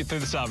won't make it through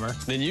the summer,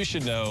 Then you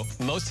should know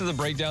most of the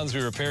breakdowns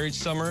we repair each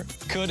summer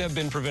could have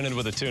been prevented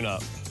with a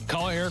tune-up.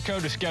 Call Airco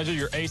to schedule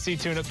your AC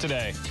tune-up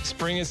today.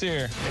 Spring is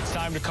here. It's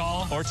time to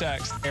call or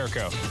text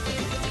Airco.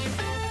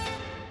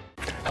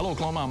 Hello,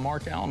 Oklahoma. I'm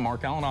Mark Allen,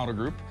 Mark Allen Auto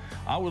Group.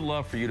 I would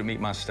love for you to meet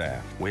my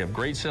staff. We have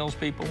great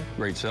salespeople,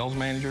 great sales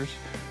managers,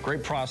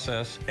 great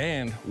process,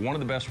 and one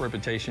of the best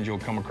reputations you'll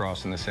come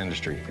across in this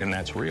industry, and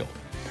that's real.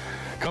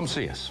 Come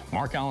see us,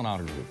 Mark Allen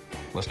Auto Group.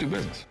 Let's do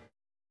business.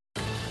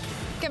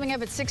 Coming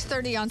up at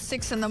 6:30 on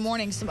 6 in the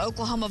morning, some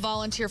Oklahoma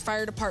volunteer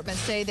fire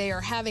departments say they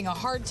are having a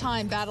hard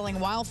time battling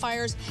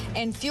wildfires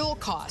and fuel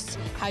costs.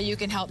 How you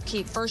can help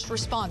keep first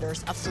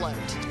responders afloat.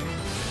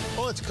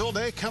 Well, it's a cool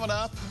day coming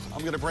up.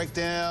 I'm going to break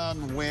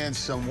down when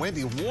some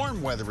windy,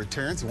 warm weather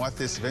returns and what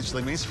this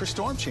eventually means for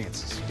storm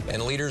chances.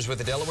 And leaders with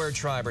the Delaware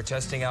Tribe are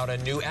testing out a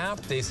new app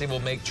they say will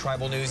make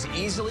tribal news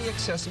easily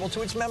accessible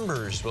to its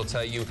members. We'll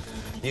tell you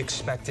the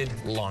expected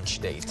launch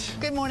date.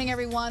 Good morning,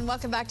 everyone.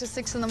 Welcome back to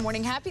 6 in the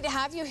morning. Happy to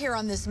have you here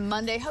on this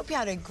Monday. Hope you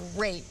had a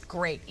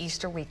great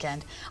Easter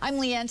weekend. I'm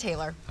Leanne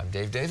Taylor. I'm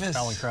Dave Davis.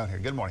 Alan Crown here.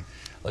 Good morning.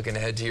 Looking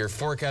ahead to your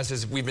forecast,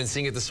 as we've been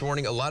seeing it this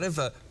morning, a lot of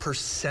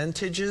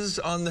percentages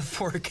on the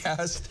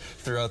forecast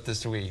throughout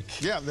this week.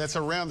 Yeah, that's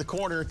around the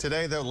corner.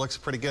 Today, though, looks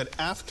pretty good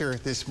after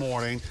this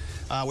morning.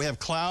 We have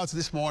clouds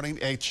this morning,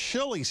 a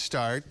chilly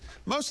start,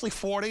 mostly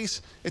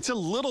 40s. It's a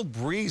little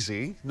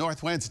breezy.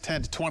 North winds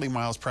 10 to 20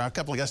 miles per hour, a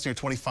couple of gusts near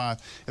 25,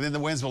 and then the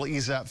winds will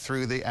ease up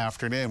through the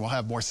afternoon. We'll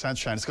have more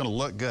sunshine. It's going to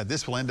look good.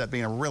 This will end up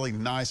being a really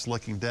nice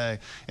looking day.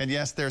 And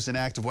yes, there's an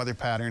active weather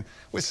pattern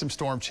with some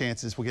storm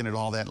chances. We'll get into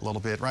all that in a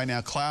little bit. Right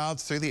now,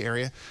 clouds through the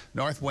area,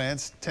 north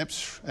winds,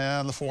 temps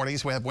in the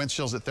 40s. We have wind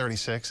chills at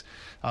 36,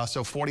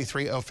 so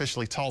 43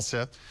 officially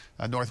Tulsa.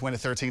 North wind at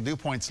 13. Dew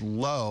points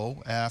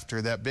low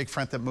after that big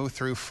front that moved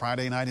through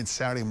Friday night and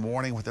Saturday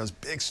morning with those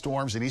big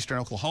storms in eastern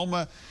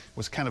Oklahoma. It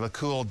was kind of a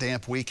cool,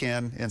 damp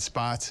weekend in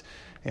spots.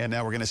 And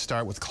now we're going to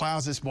start with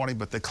clouds this morning,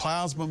 but the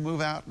clouds will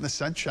move out and the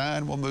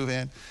sunshine will move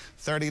in.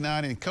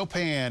 39 in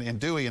Copan and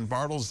Dewey and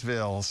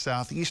Bartlesville,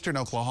 southeastern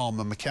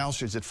Oklahoma.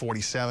 McAllister's at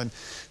 47.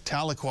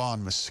 Tahlequah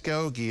and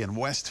Muskogee and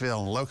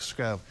Westville and Locust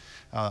Grove.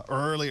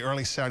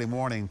 Early Saturday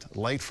morning,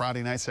 late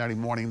Friday night, Saturday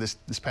morning, this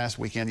past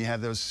weekend, you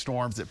had those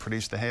storms that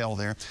produced the hail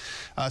there.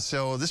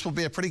 So this will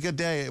be a pretty good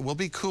day. It will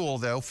be cool,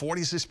 though.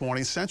 40s this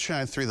morning,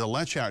 sunshine through the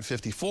lunch hour at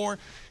 54,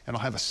 and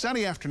I'll have a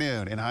sunny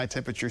afternoon and high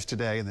temperatures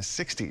today in the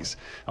 60s.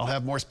 I'll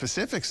have more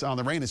specifics on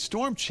the rain and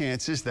storm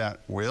chances that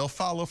will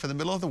follow for the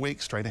middle of the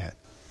week straight ahead.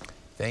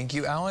 Thank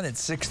you, Alan. At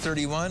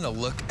 6:31, a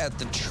look at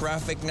the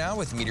traffic now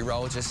with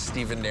meteorologist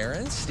Stephen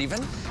Narron.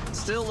 Stephen?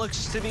 Still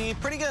looks to be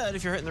pretty good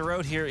if you're hitting the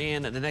road here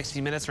in the next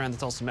few minutes around the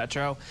Tulsa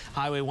Metro.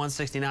 Highway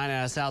 169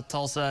 out of South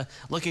Tulsa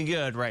looking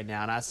good right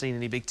now. Not seeing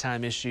any big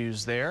time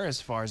issues there as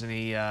far as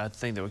any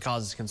thing that would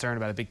cause us concern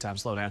about a big time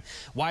slowdown.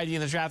 Widening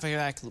the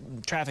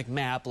traffic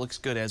map looks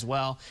good as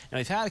well. And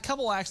we've had a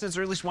couple accidents,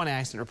 or at least one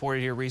accident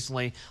reported here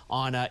recently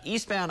on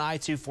eastbound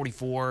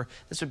I-244.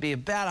 This would be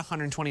about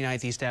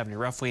 129th East Avenue,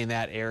 roughly in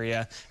that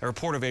area. A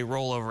report of a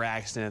rollover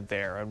accident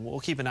there, and we'll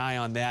keep an eye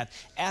on that.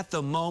 At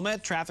the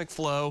moment, traffic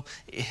flow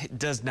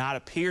does not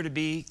appear to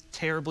be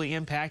terribly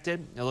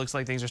impacted. It looks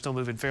like things are still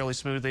moving fairly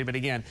smoothly, but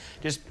again,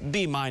 just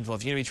be mindful.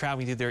 If you're going to be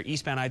traveling through there,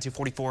 eastbound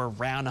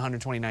I-244 around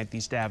 129th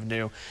East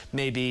Avenue,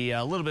 maybe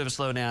a little bit of a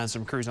slowdown,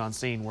 some crews on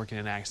scene working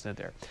an accident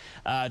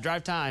there.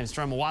 Drive times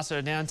from Owasso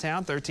to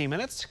downtown, 13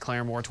 minutes,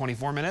 Claremore,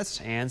 24 minutes,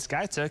 and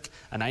Skiatook,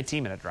 a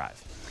 19-minute drive.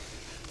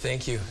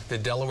 Thank you. The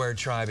Delaware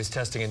Tribe is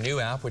testing a new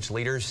app which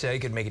leaders say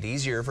could make it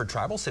easier for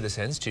tribal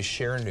citizens to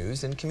share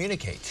news and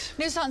communicate.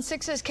 News on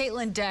 6's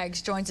Caitlin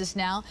Deggs joins us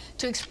now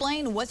to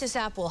explain what this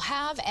app will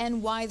have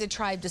and why the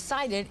tribe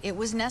decided it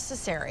was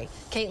necessary.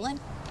 Caitlin?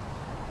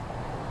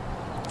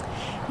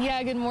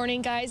 Yeah, good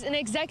morning, guys. An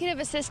executive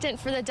assistant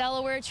for the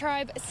Delaware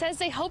Tribe says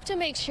they hope to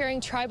make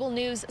sharing tribal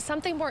news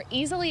something more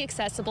easily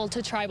accessible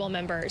to tribal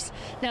members.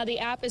 Now, the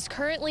app is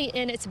currently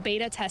in its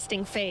beta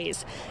testing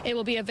phase. It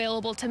will be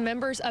available to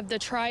members of the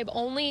tribe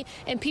only,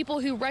 and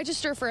people who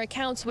register for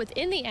accounts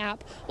within the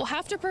app will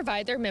have to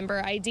provide their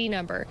member ID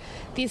number.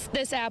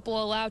 This app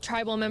will allow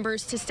tribal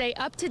members to stay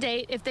up to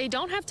date if they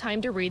don't have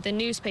time to read the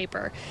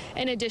newspaper.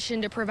 In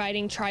addition to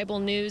providing tribal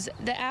news,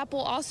 the app will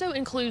also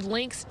include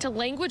links to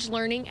language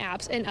learning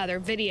apps and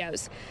other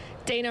videos.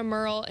 Dana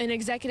Merle, an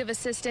executive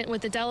assistant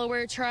with the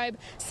Delaware Tribe,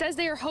 says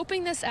they are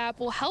hoping this app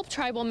will help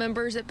tribal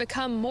members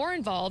become more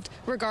involved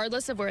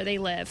regardless of where they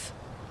live.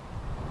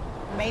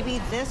 Maybe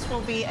this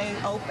will be a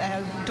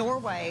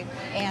doorway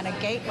and a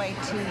gateway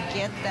to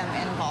get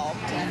them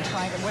involved and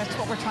that's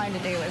what we're trying to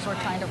do, is we're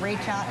trying to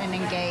reach out and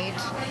engage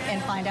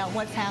and find out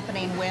what's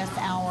happening with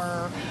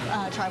our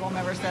tribal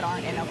members that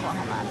aren't in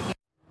Oklahoma.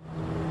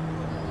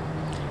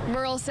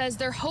 Merle says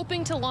they're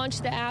hoping to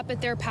launch the app at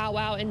their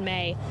powwow in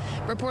May.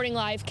 Reporting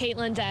live,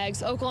 Caitlin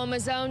Deggs,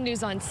 Oklahoma's Own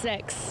News on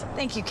 6.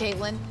 Thank you,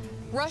 Caitlin.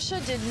 Russia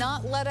did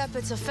not let up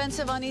its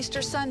offensive on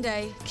Easter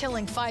Sunday,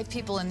 killing 5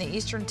 people in the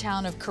eastern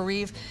town of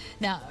Kharkiv,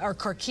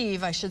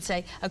 I should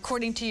say,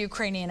 according to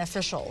Ukrainian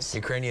officials.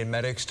 Ukrainian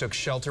medics took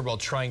shelter while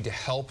trying to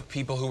help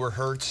people who were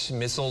hurt.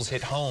 Missiles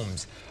hit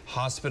homes,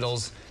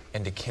 hospitals,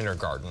 and a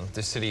kindergarten.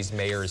 The city's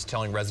mayor is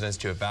telling residents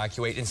to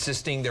evacuate,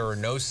 insisting there are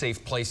no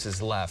safe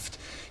places left.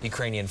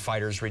 Ukrainian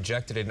fighters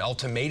rejected an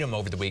ultimatum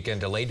over the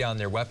weekend to lay down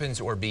their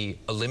weapons or be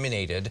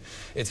eliminated.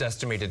 It's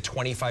estimated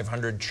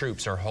 2,500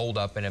 troops are holed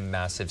up in a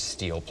massive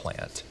steel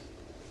plant.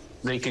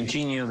 They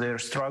continue their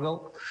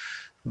struggle,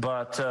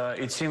 but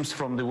it seems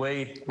from the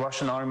way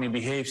Russian army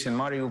behaves in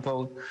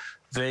Mariupol,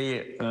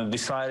 they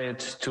decided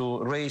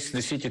to raze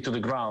the city to the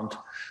ground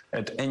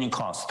at any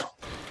cost.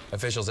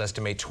 Officials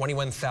estimate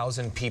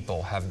 21,000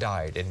 people have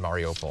died in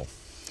Mariupol.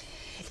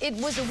 It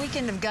was a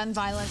weekend of gun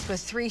violence with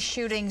 3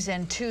 shootings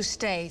in 2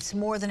 states.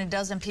 More than a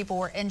dozen people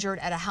were injured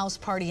at a house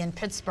party in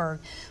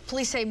Pittsburgh.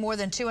 Police say more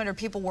than 200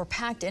 people were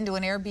packed into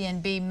an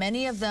Airbnb,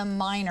 many of them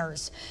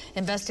minors.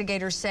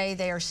 Investigators say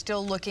they are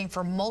still looking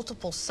for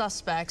multiple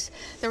suspects.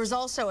 There was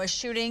also a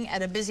shooting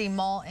at a busy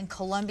mall in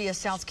Columbia,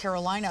 South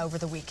Carolina over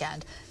the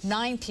weekend.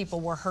 9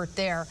 people were hurt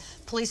there.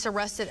 Police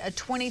arrested a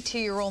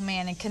 22-year-old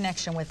man in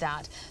connection with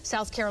that.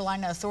 South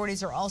Carolina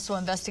authorities are also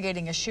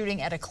investigating a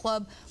shooting at a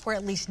club where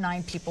at least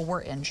 9 people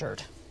were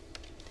injured.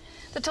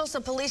 The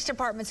Tulsa Police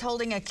Department's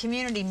holding a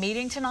community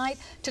meeting tonight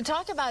to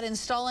talk about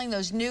installing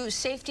those new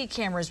safety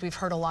cameras we've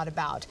heard a lot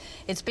about.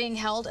 It's being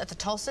held at the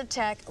Tulsa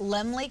Tech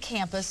Lemley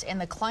campus in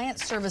the Client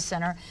Service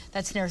Center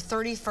that's near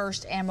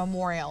 31st and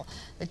Memorial.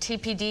 The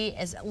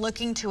TPD is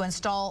looking to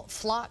install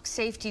flock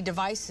safety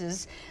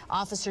devices.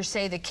 Officers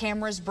say the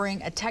cameras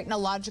bring a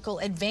technological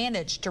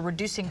advantage to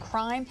reducing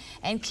crime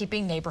and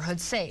keeping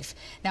neighborhoods safe.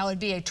 Now, it'd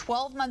be a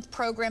 12-month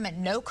program at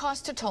no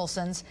cost to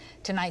Tulsans.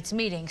 Tonight's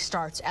meeting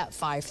starts at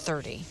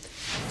 5:30.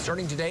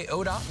 Starting today,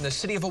 ODOT and the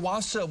city of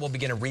Owasso will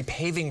begin a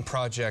repaving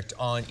project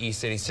on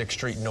East 86th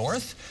Street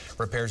North.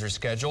 Repairs are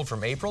scheduled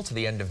from April to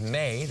the end of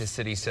May. The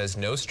city says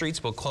no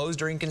streets will close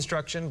during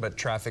construction, but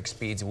traffic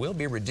speeds will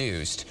be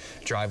reduced.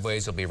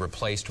 Driveways will be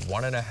replaced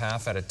one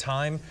half at a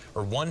time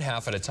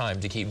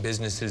to keep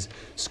businesses,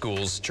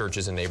 schools,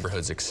 churches, and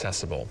neighborhoods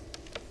accessible.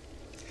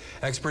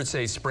 Experts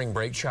say spring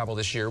break travel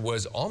this year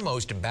was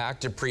almost back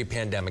to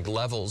pre-pandemic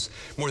levels.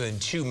 More than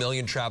 2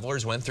 million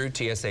travelers went through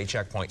TSA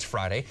checkpoints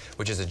Friday,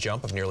 which is a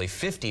jump of nearly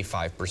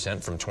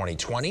 55% from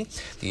 2020.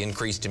 The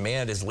increased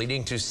demand is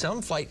leading to some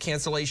flight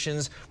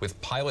cancellations, with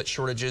pilot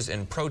shortages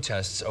and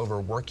protests over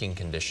working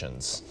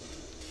conditions.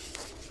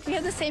 We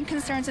have the same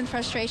concerns and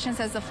frustrations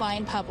as the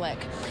flying public.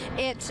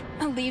 It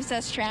leaves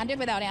us stranded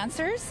without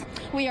answers.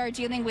 We are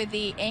dealing with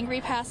the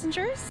angry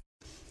passengers.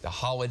 The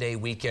holiday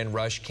weekend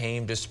rush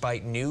came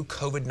despite new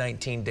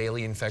COVID-19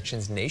 daily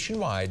infections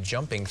nationwide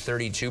jumping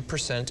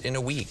 32% in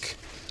a week.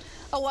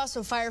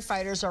 Owasso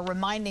firefighters are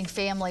reminding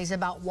families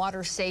about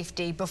water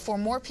safety before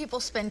more people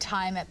spend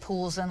time at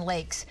pools and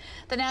lakes.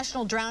 The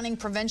National Drowning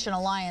Prevention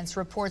Alliance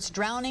reports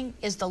drowning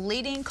is the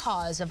leading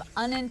cause of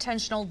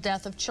unintentional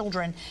death of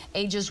children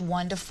ages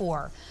 1 to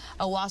 4.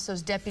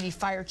 Owasso's Deputy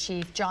Fire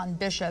Chief John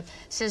Bishop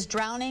says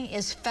drowning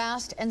is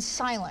fast and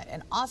silent,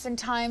 and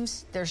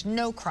oftentimes there's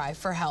no cry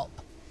for help.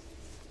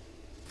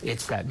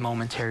 It's that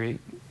momentary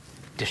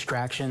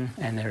distraction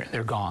and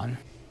they're gone.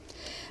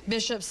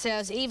 Bishop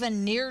says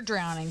even near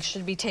drowning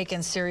should be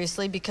taken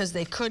seriously because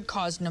they could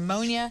cause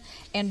pneumonia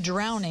and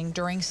drowning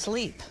during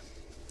sleep.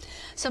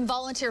 Some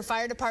volunteer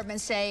fire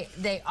departments say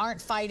they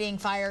aren't fighting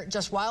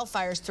just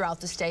wildfires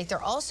throughout the state.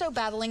 They're also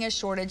battling a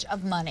shortage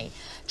of money.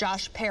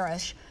 Josh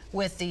Parrish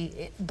with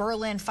the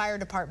Berlin Fire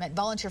Department,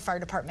 volunteer fire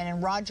department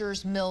in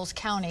Rogers Mills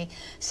County,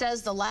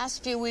 says the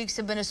last few weeks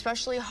have been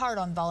especially hard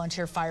on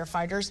volunteer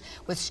firefighters,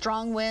 with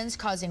strong winds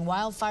causing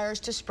wildfires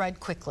to spread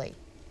quickly.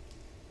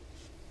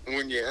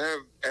 When you have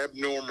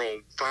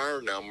abnormal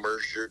fire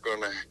numbers, you're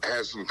going to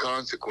have some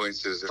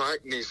consequences.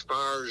 Fighting these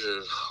fires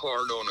is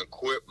hard on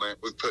equipment.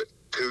 We put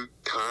 2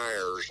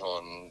 tires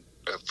on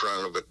the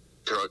front of a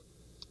truck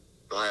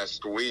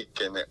last week,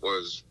 and it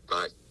was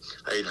like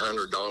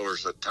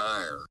 $800 a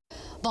tire.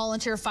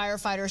 Volunteer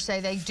firefighters say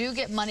they do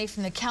get money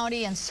from the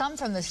county and some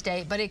from the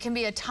state, but it can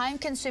be a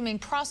time-consuming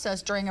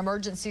process during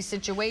emergency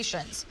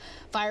situations.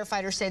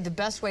 Firefighters say the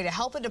best way to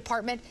help a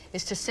department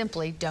is to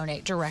simply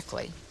donate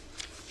directly.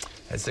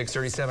 At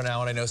 6:37 now,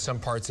 and I know some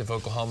parts of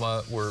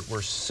Oklahoma were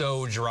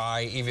so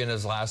dry even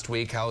as last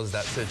week. How is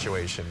that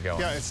situation going?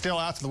 Yeah, it's still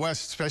out to the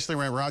west, especially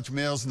around Roger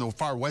Mills in the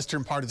far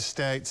western part of the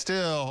state.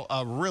 Still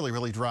really,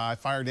 really dry.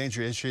 Fire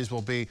danger issues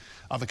will be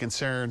of a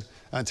concern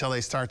until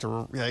they start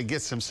to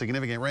get some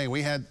significant rain.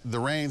 We had the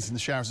rains and the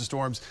showers and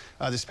storms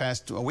this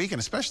past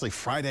weekend, especially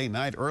Friday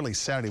night, early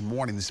Saturday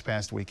morning this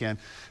past weekend.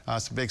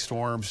 Some big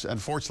storms.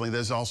 Unfortunately,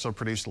 those also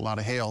produced a lot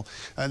of hail.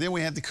 Then we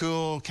had the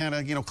cool, kind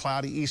of,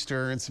 cloudy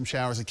Easter and some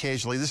showers occasionally.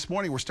 occasionally. This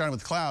morning we're starting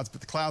with clouds,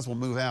 but the clouds will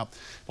move out.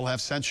 We'll have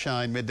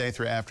sunshine midday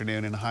through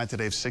afternoon and a high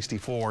today of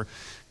 64.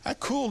 A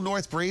cool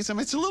north breeze. I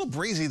mean, it's a little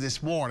breezy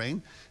this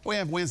morning. We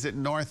have winds at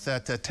north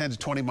at 10 to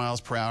 20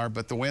 miles per hour,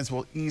 but the winds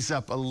will ease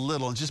up a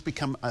little and just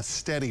become a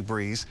steady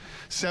breeze.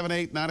 7,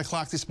 8, 9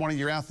 o'clock this morning,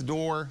 you're out the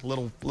door, a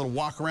little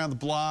walk around the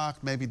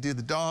block, maybe do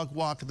the dog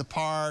walk at the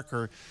park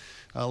or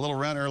a little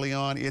run early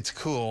on. It's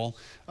cool.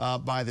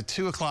 By the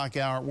 2 o'clock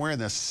hour, we're in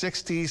the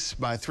 60s.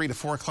 By 3 to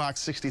 4 o'clock,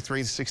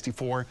 63 to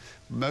 64.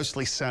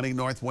 Mostly sunny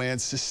north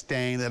winds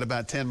sustained at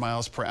about 10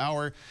 miles per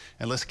hour.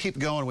 And let's keep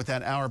going with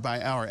that hour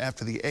by hour.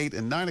 After the 8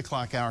 and 9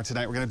 o'clock hour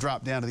tonight, we're going to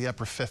drop down to the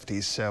upper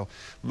 50s. So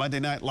Monday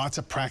night, lots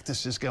of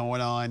practices going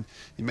on.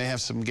 You may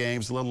have some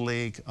games, Little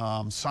League,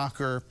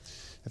 soccer.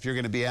 If you're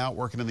going to be out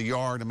working in the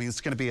yard, I mean, it's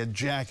going to be a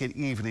jacket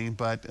evening,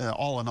 but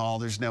all in all,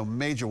 there's no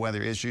major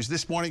weather issues.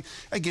 This morning,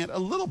 again, a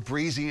little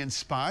breezy in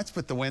spots,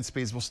 but the wind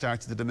speeds will start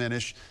to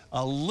diminish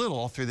a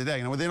little through the day.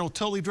 You know, they don't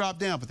totally drop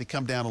down, but they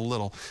come down a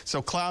little. So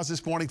clouds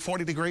this morning,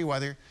 40-degree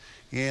weather.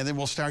 And then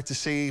we'll start to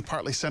see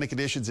partly sunny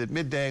conditions at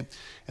midday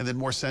and then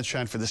more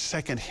sunshine for the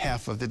second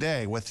half of the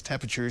day with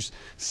temperatures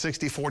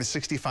 64 to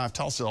 65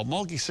 Tulsa,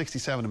 Mulkey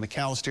 67 in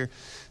McAllister,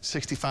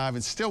 65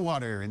 in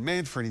Stillwater and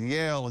Manford and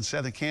Yale and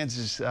Southern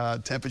Kansas.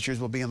 Temperatures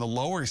will be in the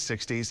lower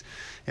 60s.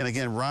 And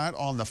again, right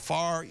on the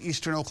far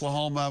eastern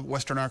Oklahoma,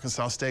 western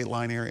Arkansas state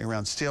line area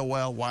around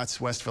Stillwell, Watts,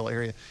 Westville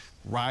area.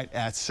 Right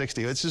at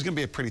 60. This is going to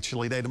be a pretty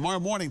chilly day. Tomorrow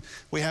morning,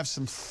 we have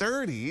some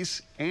 30s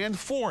and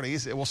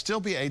 40s. It will still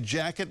be a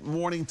jacket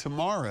morning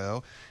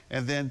tomorrow,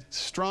 and then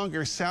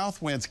stronger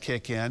south winds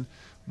kick in.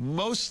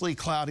 Mostly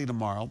cloudy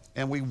tomorrow,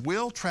 and we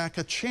will track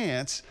a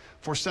chance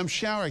for some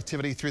shower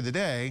activity through the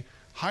day.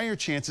 Higher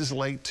chances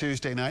late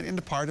Tuesday night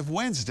into part of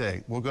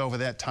Wednesday. We'll go over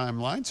that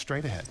timeline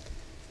straight ahead.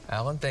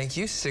 Alan, thank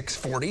you.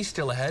 6:40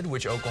 still ahead,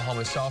 which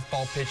Oklahoma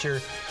softball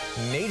pitcher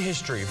made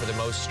history for the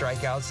most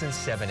strikeouts in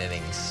 7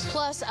 innings.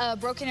 Plus, a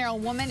Broken Arrow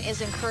woman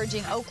is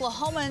encouraging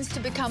Oklahomans to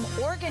become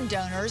organ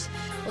donors.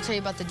 We'll tell you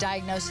about the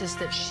diagnosis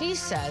that she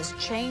says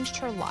changed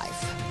her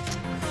life.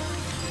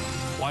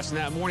 Watching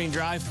that morning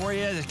drive for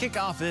you to kick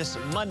off this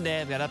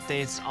Monday. I've got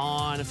updates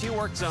on a few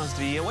work zones to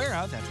be aware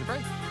of after the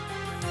break.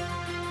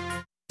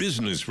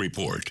 Business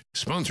Report,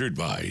 sponsored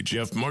by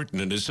Jeff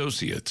Martin and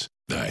Associates,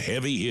 the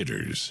heavy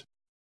hitters.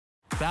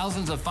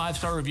 Thousands of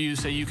 5-star reviews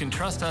say you can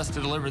trust us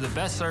to deliver the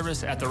best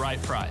service at the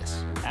right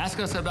price. Ask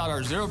us about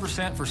our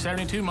 0% for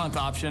 72-month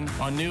option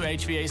on new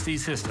HVAC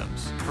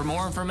systems. For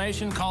more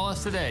information, call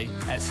us today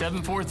at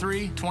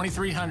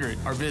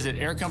 743-2300 or visit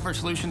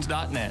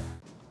aircomfortsolutions.net.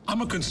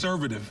 I'm a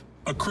conservative,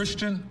 a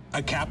Christian,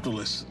 a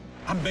capitalist.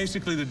 I'm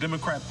basically the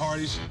Democrat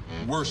Party's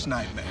worst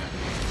nightmare.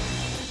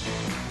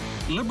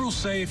 Liberals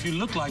say if you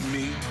look like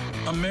me,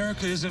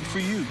 America isn't for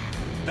you.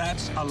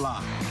 That's a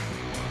lie.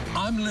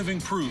 I'm living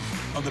proof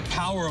of the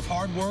power of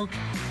hard work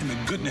and the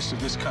goodness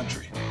of this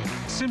country.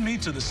 Send me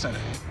to the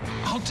Senate.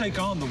 I'll take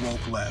on the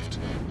woke left,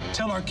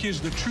 tell our kids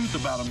the truth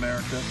about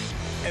America,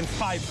 And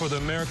fight for the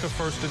America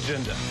First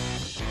agenda.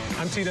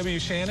 I'm T.W.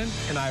 Shannon,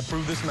 and I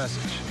approve this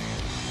message.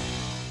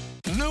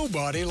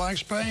 Nobody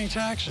likes paying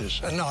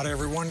taxes, and not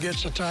everyone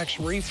gets a tax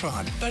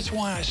refund. That's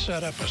why I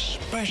set up a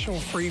special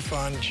free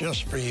fund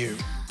just for you.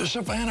 The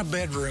Savannah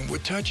bedroom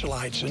with touch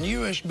lights and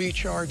USB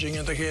charging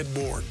in the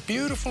headboard.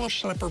 Beautiful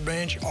slipper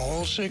bench,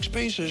 all 6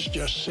 pieces,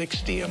 just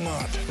 $60 a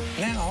month.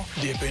 Now,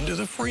 dip into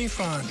the free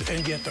fund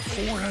and get the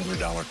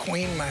 $400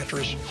 queen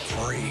mattress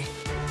free.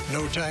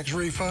 No tax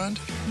refund?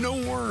 No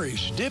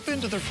worries. Dip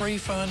into the free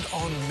fund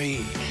on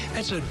me.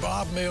 That's at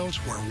Bob Mills,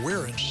 where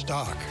we're in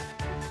stock.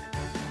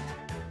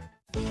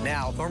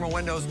 Now, Thermal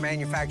Windows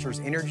manufactures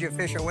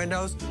energy-efficient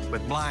windows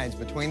with blinds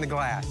between the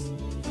glass.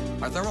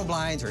 Our thermal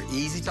blinds are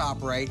easy to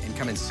operate and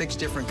come in 6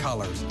 different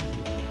colors.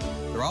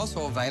 They're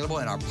also available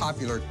in our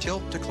popular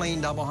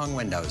tilt-to-clean double-hung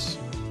windows.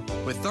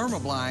 With thermal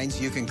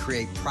blinds, you can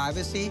create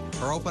privacy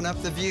or open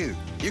up the view.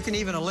 You can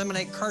even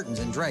eliminate curtains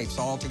and drapes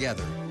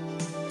altogether.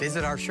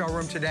 Visit our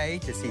showroom today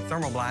to see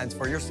thermal blinds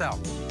for yourself.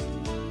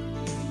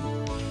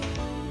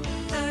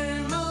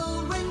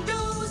 Thermal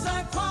windows,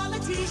 our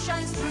quality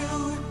shines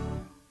through.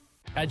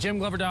 At Jim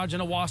Glover Dodge in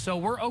Owasso,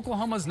 we're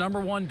Oklahoma's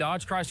 #1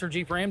 Dodge Chrysler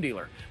Jeep Ram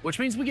dealer, which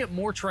means we get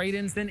more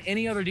trade-ins than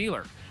any other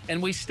dealer.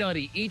 And we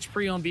study each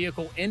pre-owned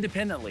vehicle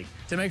independently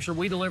to make sure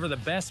we deliver the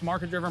best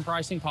market-driven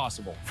pricing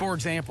possible. For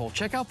example,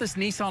 check out this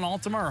Nissan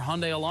Altima or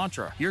Hyundai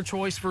Elantra, your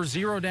choice for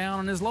 0 down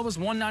and as low as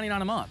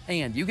 $199 a month.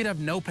 And you could have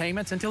no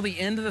payments until the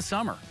end of the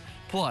summer.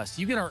 Plus,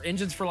 you get our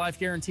Engines for Life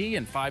guarantee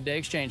and 5-day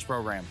exchange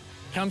program.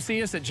 Come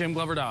see us at Jim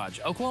Glover Dodge,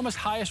 Oklahoma's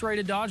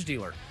highest-rated Dodge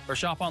dealer, or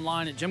shop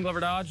online at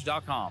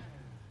jimgloverdodge.com.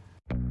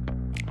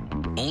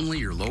 Only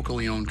your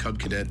locally owned Cub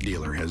Cadet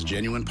dealer has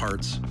genuine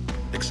parts,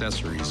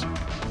 accessories,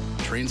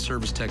 trained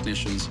service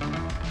technicians,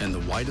 and the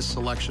widest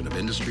selection of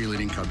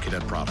industry-leading Cub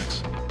Cadet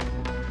products.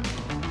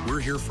 We're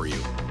here for you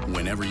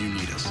whenever you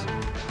need us,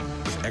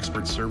 with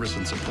expert service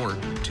and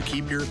support to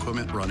keep your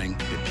equipment running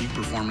at peak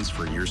performance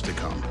for years to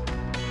come.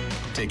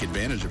 Take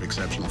advantage of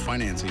exceptional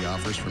financing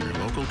offers from your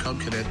local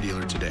Cub Cadet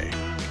dealer today.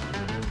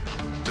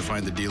 To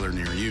find the dealer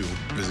near you,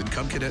 visit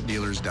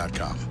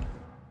CubCadetDealers.com.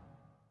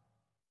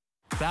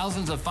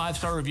 Thousands of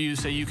 5-star reviews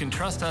say you can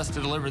trust us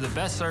to deliver the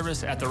best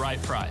service at the right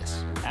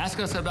price. Ask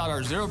us about our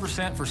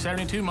 0% for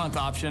 72-month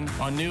option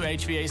on new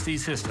HVAC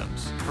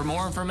systems. For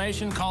more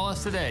information, call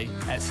us today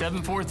at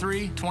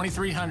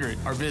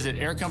 743-2300 or visit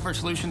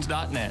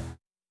aircomfortsolutions.net.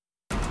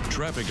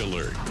 Traffic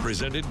Alert,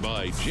 presented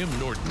by Jim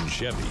Norton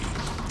Chevy.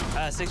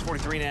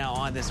 6:43 now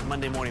on this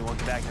Monday morning.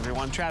 Welcome back,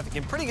 everyone. Traffic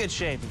in pretty good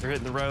shape if you're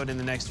hitting the road in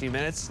the next few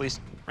minutes, at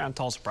least around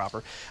Tulsa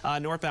proper.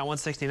 Northbound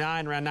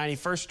 169 around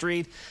 91st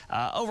Street.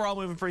 Overall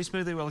moving pretty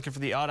smoothly. We're looking for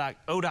the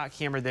ODOT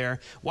camera there.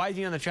 Wide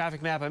view on the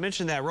traffic map. I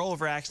mentioned that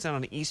rollover accident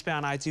on the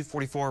eastbound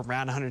I-244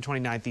 around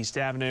 129th East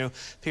Avenue.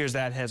 Appears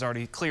that has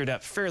already cleared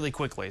up fairly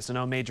quickly, so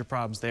no major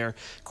problems there.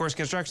 Of course,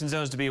 construction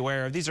zones to be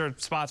aware of. These are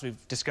spots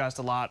we've discussed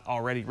a lot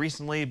already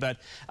recently, but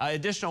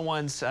additional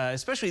ones,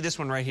 especially this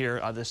one right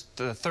here,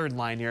 the third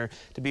line here,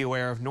 to be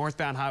aware of.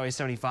 Northbound Highway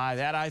 75,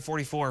 that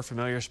I-44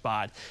 familiar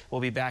spot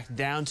will be back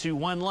down to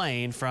one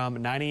lane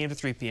from 9 a.m. to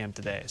 3 p.m.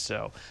 today.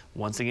 So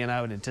once again,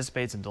 I would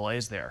anticipate some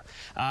delays there.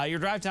 Your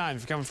drive time,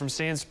 if you're coming from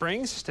Sand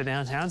Springs to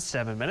downtown,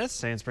 7 minutes.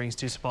 Sand Springs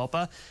to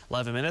Sapulpa,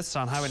 11 minutes.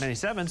 On Highway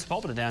 97,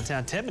 Sapulpa to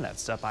downtown, 10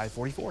 minutes. Up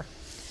I-44.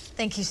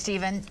 Thank you,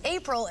 Stephen.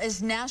 April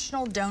is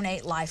National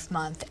Donate Life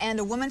Month, and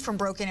a woman from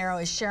Broken Arrow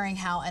is sharing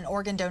how an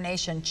organ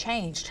donation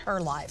changed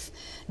her life.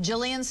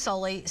 Jillian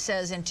Sully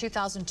says in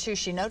 2002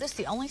 she noticed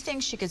the only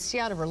thing she could see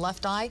out of her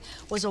left eye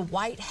was a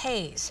white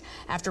haze.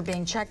 After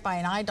being checked by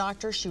an eye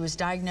doctor, she was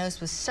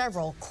diagnosed with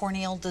several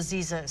corneal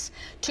diseases.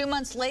 2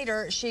 months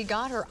later, she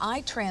got her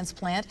eye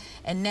transplant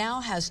and now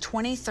has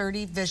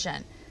 20/30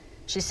 vision.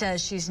 She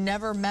says she's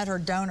never met her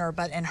donor,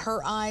 but in her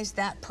eyes,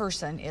 that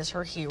person is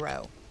her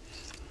hero.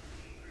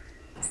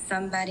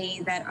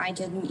 Somebody that I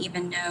didn't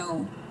even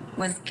know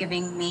was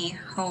giving me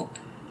hope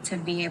to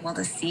be able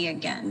to see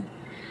again.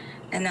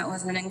 And that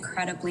was an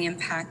incredibly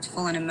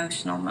impactful and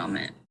emotional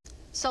moment.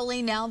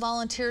 Sully now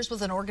volunteers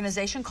with an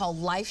organization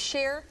called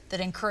LifeShare that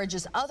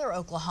encourages other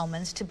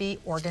Oklahomans to be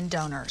organ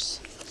donors.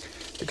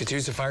 The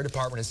Catoosa Fire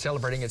Department is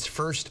celebrating its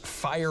first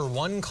Fire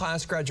One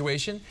class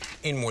graduation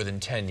in more than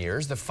 10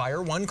 years. The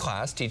Fire One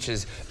class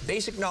teaches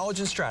basic knowledge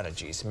and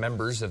strategies.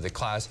 Members of the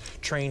class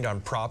trained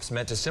on props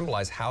meant to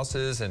symbolize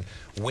houses and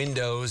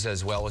windows,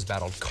 as well as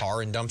battled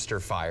car and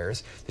dumpster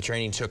fires. The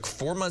training took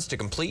 4 months to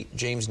complete.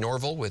 James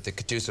Norville with the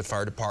Catoosa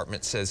Fire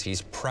Department says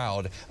he's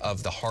proud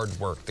of the hard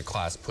work the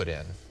class put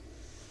in.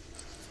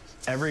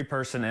 Every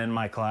person in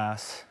my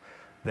class,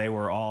 they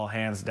were all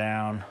hands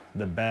down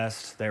the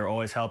best. They were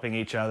always helping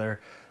each other.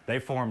 They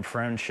formed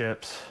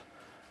friendships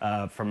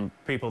from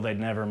people they'd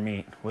never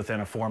meet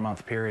within a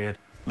 4-month period.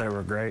 They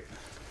were great.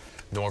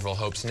 Norville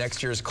hopes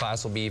next year's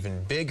class will be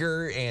even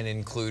bigger and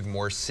include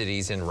more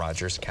cities in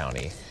Rogers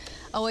County.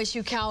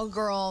 OSU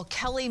cowgirl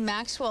Kelly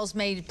Maxwell's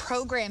made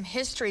program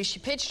history. She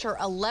pitched her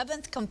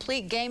 11th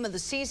complete game of the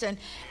season,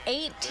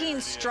 18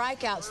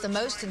 strikeouts, the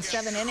most in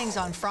 7 innings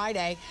on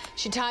Friday.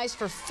 She ties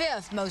for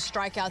 5th most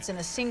strikeouts in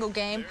a single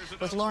game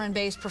with Lauren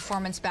Bay's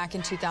performance back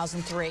in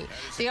 2003.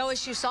 The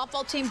OSU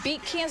softball team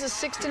beat Kansas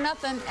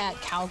 6-0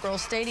 at Cowgirl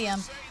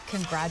Stadium.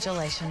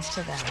 Congratulations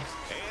to them.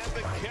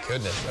 My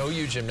goodness.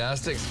 OU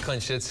Gymnastics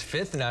clinched its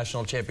 5th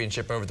national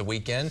championship over the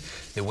weekend.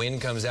 The win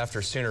comes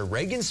after Sooner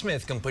Reagan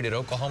Smith completed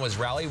Oklahoma's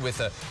rally with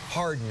a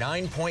hard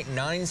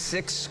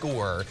 9.96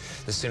 score.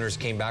 The Sooners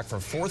came back from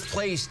 4th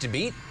place to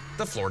beat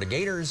the Florida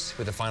Gators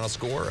with a final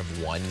score of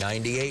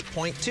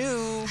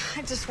 198.2.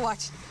 I just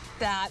watched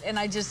that and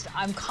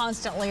I'm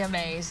constantly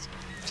amazed.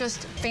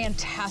 Just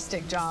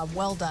fantastic job.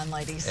 Well done,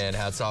 ladies. And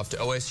hats off to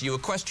OSU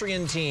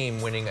equestrian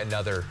team winning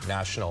another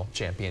national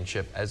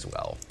championship as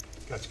well.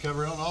 Got you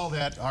covered on all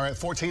that. All right,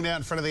 14 out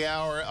in front of the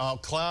hour.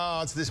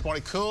 Clouds this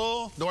morning.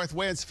 Cool. North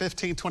winds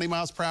 15, 20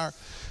 miles per hour.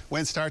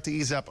 Winds start to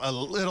ease up a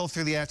little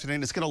through the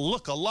afternoon. It's going to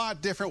look a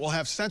lot different. We'll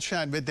have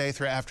sunshine midday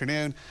through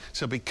afternoon.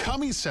 So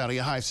becoming sunny,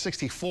 a high of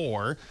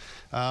 64.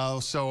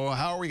 So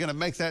how are we going to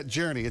make that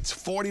journey? It's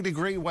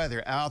 40-degree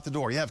weather out the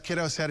door. You have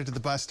kiddos headed to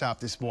the bus stop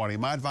this morning.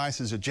 My advice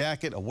is a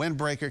jacket, a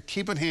windbreaker.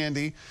 Keep it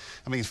handy.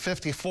 I mean,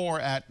 54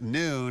 at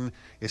noon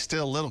is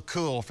still a little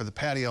cool for the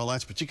patio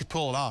lunch, but you could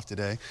pull it off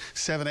today.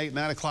 7, 8,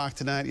 9 o'clock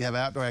tonight, you have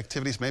outdoor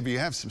activities. Maybe you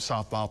have some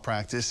softball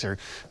practice or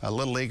a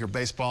little league or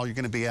baseball. You're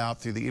going to be out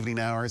through the evening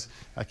hours.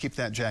 Keep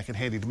that jacket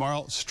handy.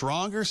 Tomorrow,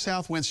 stronger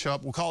south winds show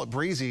up. We'll call it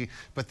breezy,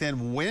 but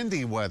then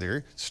windy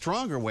weather,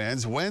 stronger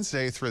winds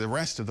Wednesday through the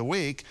rest of the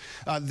week.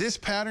 This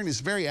pattern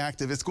is very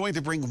active. It's going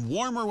to bring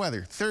warmer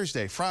weather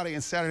Thursday, Friday,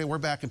 and Saturday. We're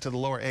back into the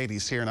lower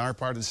 80s here in our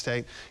part of the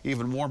state,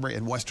 even warmer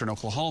in western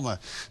Oklahoma.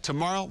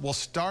 Tomorrow, we'll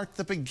start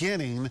the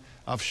beginning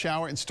of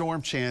shower and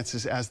storm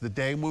chances as the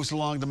day moves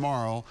along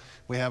tomorrow.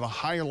 We have a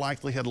higher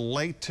likelihood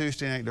late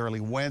Tuesday night and early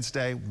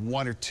Wednesday.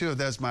 1 or 2 of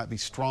those might be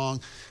strong,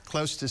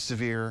 close to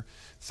severe.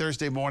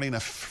 Thursday morning, a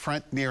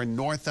front near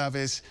north of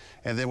us,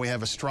 and then we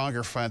have a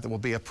stronger front that will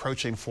be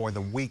approaching for the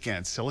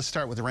weekend. So let's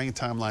start with the rain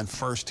timeline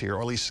first here,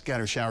 or at least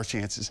scattered shower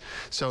chances.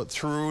 So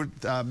through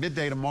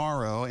midday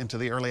tomorrow into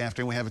the early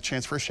afternoon, we have a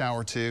chance for a shower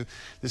or 2.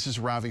 This is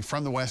arriving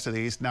from the west to the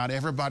east. Not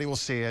everybody will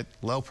see it,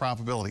 low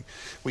probability.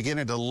 We get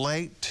into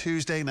late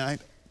Tuesday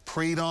night,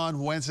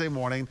 pre-dawn Wednesday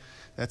morning.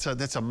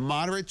 That's a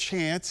moderate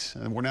chance.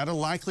 And we're not a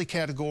likely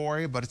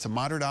category, but it's a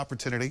moderate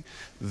opportunity.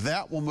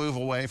 That will move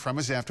away from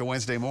us after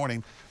Wednesday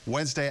morning.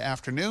 Wednesday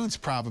afternoon's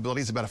probability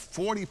is about a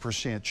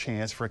 40%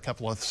 chance for a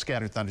couple of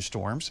scattered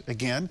thunderstorms.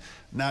 Again,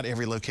 not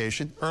every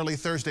location. Early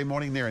Thursday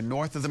morning there and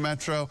north of the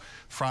metro.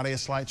 Friday, a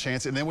slight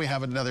chance. And then we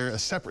have a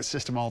separate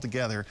system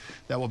altogether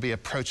that will be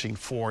approaching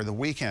for the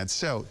weekend.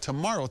 So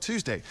tomorrow,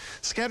 Tuesday,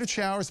 scattered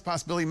showers,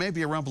 possibility,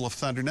 maybe a rumble of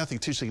thunder, nothing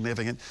too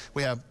significant.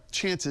 We have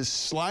chances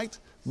slight,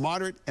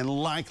 moderate, and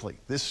likely.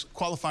 This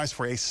qualifies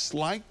for a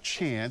slight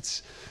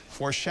chance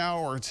for a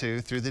shower or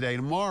two through the day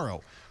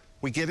tomorrow.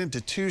 We get into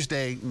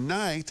Tuesday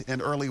night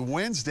and early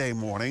Wednesday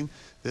morning.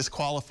 This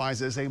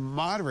qualifies as a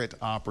moderate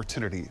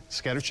opportunity.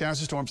 Scattered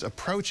showers and storms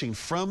approaching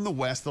from the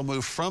west. They'll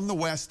move from the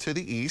west to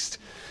the east,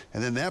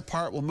 and then that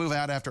part will move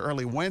out after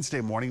early Wednesday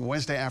morning.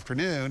 Wednesday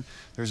afternoon,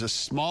 there's a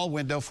small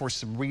window for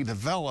some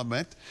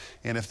redevelopment,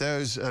 and if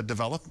those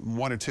develop,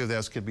 one or two of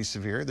those could be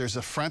severe. There's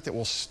a front that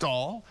will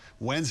stall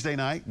Wednesday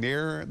night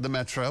near the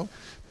metro.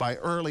 By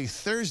early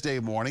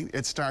Thursday morning,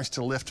 it starts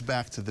to lift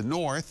back to the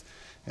north.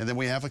 And then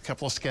we have a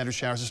couple of scattered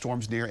showers and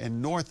storms near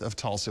and north of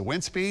Tulsa.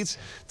 Wind speeds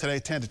today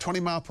 10 to 20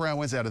 mile per hour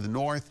winds out of the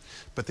north,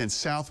 but then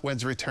south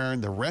winds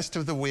return the rest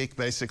of the week,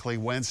 basically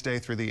Wednesday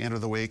through the end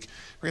of the week.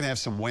 We're going to have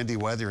some windy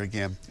weather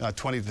again,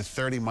 20 to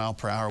 30 mile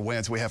per hour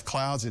winds. We have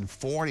clouds in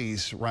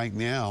 40s right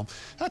now,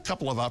 a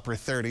couple of upper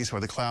 30s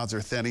where the clouds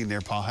are thinning near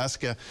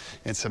Pawhuska,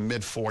 and some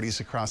mid 40s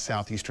across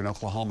southeastern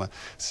Oklahoma.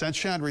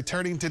 Sunshine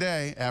returning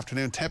today.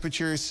 Afternoon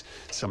temperatures,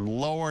 some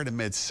lower to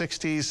mid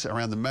 60s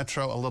around the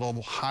metro, a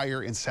little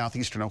higher in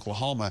southeastern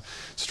Oklahoma.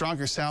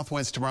 Stronger south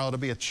winds tomorrow. It'll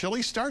be a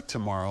chilly start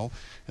tomorrow,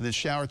 and then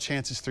shower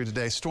chances through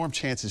today. Storm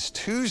chances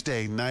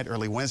Tuesday night,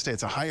 early Wednesday.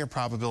 It's a higher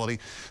probability.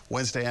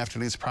 Wednesday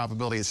afternoon's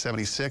probability is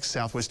 76.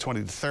 South winds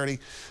 20 to 30.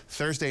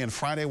 Thursday and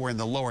Friday we're in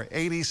the lower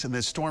 80s, and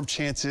then storm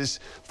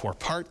chances for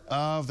part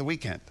of the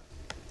weekend.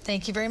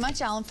 Thank you very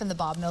much, Alan, from the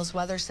Bob Mills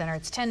Weather Center.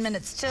 It's 10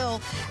 minutes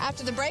till.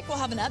 After the break, we'll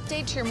have an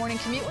update to your morning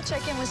commute. We'll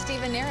check in with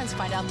Stephen Nairns,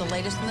 find out the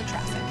latest in the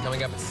traffic.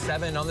 Coming up at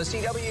 7 on the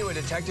CW, a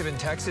detective in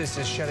Texas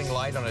is shedding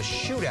light on a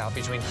shootout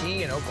between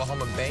he and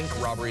Oklahoma bank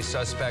robbery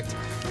suspect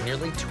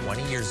nearly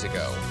 20 years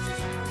ago.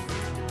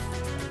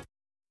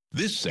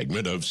 This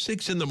segment of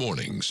 6 in the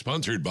Morning,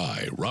 sponsored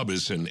by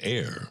Robison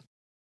Air.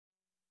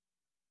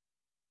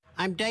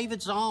 I'm David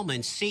Zalman,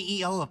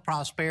 CEO of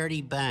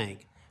Prosperity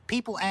Bank.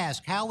 People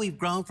ask how we've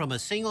grown from a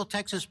single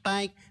Texas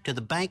bank to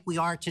the bank we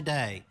are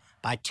today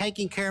by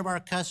taking care of our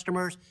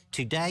customers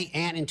today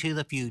and into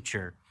the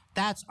future.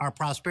 That's our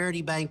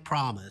Prosperity Bank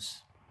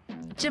promise.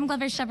 Jim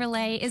Glover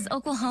Chevrolet is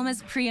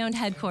Oklahoma's pre-owned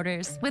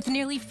headquarters with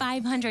nearly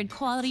 500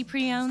 quality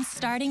pre-owns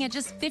starting at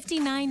just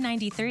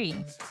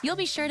 $59.93. You'll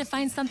be sure to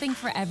find something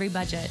for every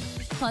budget.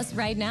 Plus,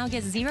 right now,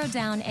 get 0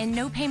 down and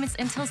no payments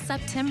until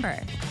September.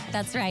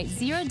 That's right,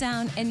 0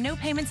 down and no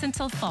payments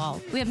until fall.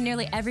 We have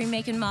nearly every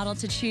make and model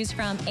to choose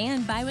from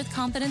and buy with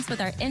confidence with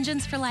our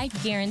Engines for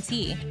Life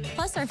guarantee.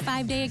 Plus our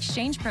 5-day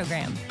exchange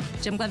program.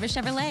 Jim Glover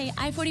Chevrolet,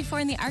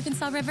 I-44 in the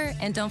Arkansas River,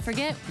 and don't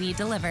forget, we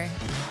deliver.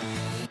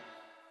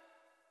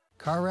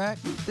 Car wreck?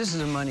 This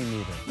is a money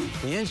meter.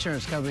 The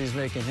insurance company is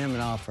making him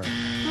an offer.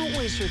 Don't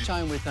waste your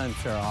time with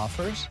unfair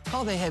offers.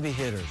 Call the heavy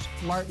hitters,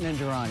 Martin and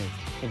Durrani,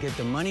 and get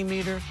the money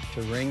meter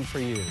to ring for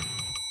you.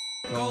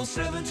 Call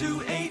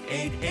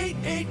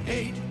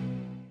 7288888.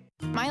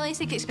 My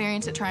LASIK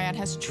experience at Triad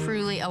has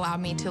truly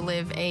allowed me to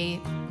live a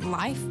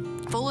life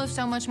full of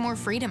so much more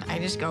freedom. I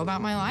just go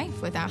about my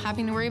life without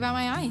having to worry about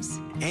my eyes.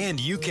 And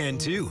you can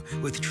too,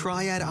 with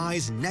Triad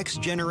Eye's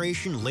next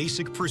generation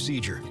LASIK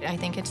procedure. I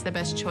think it's the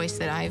best choice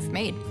that I've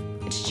made.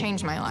 It's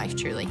changed my life,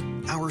 truly.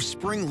 Our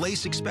spring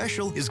LASIK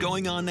special is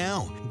going on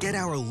now. Get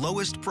our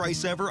lowest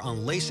price ever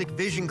on LASIK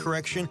vision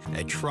correction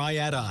at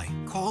Triad Eye.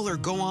 Call or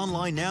go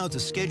online now to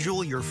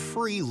schedule your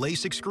free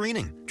LASIK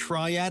screening.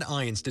 Triad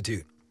Eye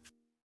Institute.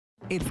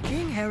 It's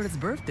King Herod's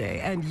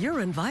birthday, and you're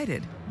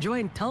invited.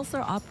 Join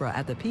Tulsa Opera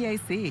at the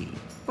PAC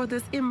for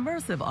this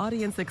immersive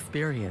audience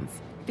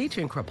experience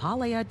featuring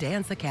Kripalia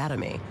Dance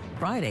Academy,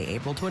 Friday,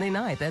 April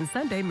 29th and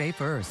Sunday, May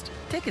 1st.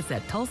 Tickets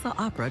at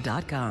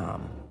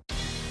tulsaopera.com.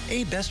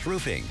 A-Best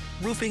Roofing.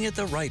 Roofing it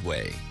the right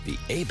way. The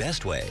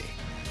A-Best way.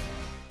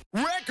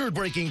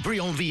 Record-breaking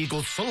pre-owned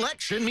vehicle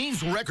selection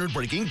means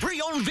record-breaking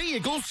pre-owned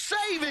vehicle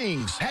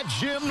savings at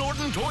Jim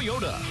Norton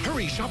Toyota.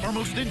 Hurry, shop our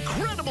most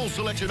incredible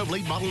selection of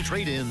late model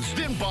trade-ins.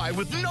 Then buy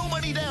with no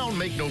money down,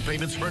 make no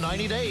payments for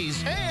 90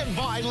 days, and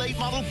buy late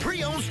model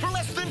pre-owns for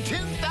less than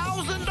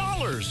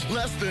 $10,000.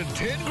 Less than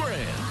 10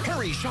 grand.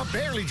 Hurry, shop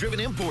barely driven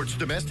imports,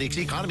 domestics,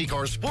 economy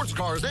cars, sports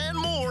cars, and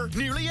more.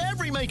 Nearly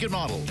every make and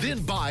model. Then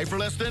buy for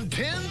less than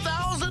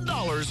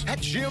 $10,000 at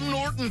Jim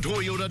Norton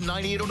Toyota,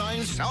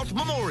 9809 South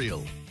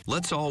Memorial.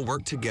 Let's all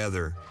work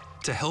together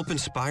to help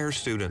inspire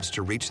students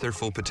to reach their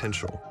full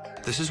potential.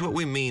 This is what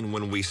we mean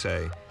when we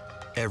say,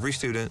 every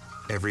student,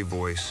 every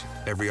voice,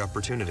 every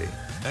opportunity.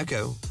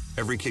 ECHO,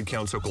 Every Kid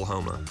Counts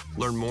Oklahoma.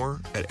 Learn more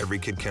at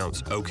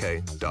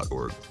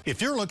everykidcountsok.org.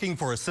 If you're looking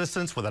for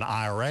assistance with an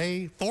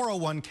IRA,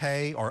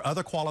 401k, or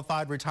other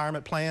qualified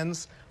retirement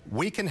plans,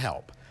 we can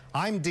help.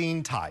 I'm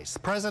Dean Tice,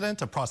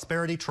 president of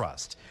Prosperity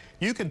Trust.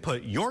 You can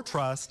put your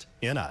trust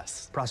in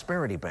us.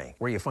 Prosperity Bank,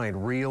 where you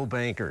find real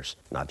bankers,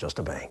 not just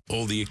a bank.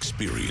 All the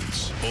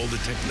experience, all the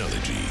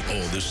technology,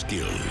 all the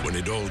skill. When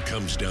it all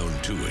comes down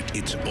to it,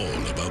 it's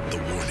all about the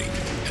warning.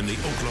 And the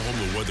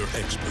Oklahoma weather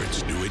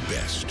experts do it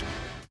best.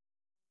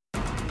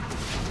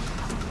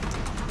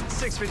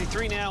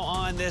 6:53 now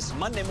on this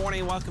Monday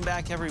morning. Welcome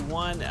back,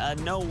 everyone.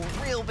 No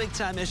real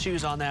big-time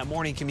issues on that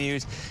morning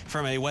commute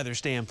from a weather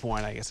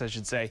standpoint, I guess I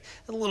should say.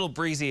 A little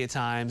breezy at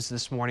times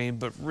this morning,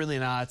 but really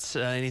not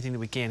anything that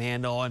we can't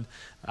handle. And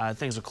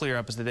things will clear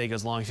up as the day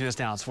goes along. If you just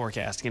now, it's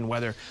forecasting and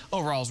weather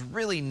overall is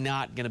really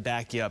not going to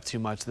back you up too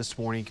much this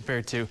morning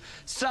compared to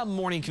some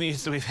morning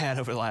commutes that we've had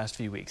over the last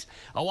few weeks.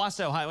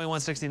 Owasso, Highway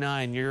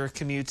 169, your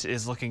commute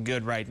is looking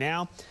good right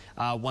now.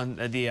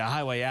 The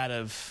highway out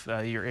of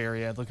your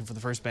area, looking for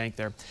the first bank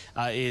there,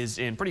 is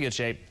in pretty good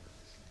shape.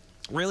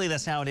 Really,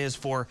 that's how it is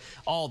for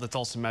all the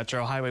Tulsa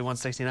Metro. Highway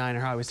 169 or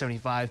Highway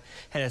 75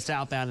 headed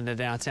southbound into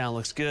downtown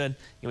looks good.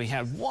 We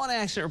had one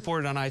accident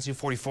reported on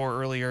I-244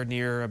 earlier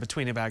near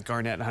between about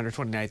Garnett and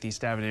 129th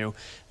East Avenue.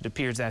 It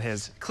appears that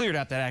has cleared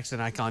up. That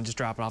accident icon just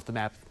dropping off the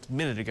map a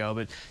minute ago,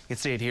 but you can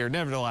see it here.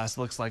 Nevertheless,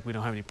 it looks like we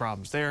don't have any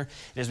problems there.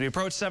 And as we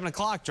approach 7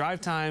 o'clock,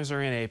 drive times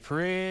are in a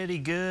pretty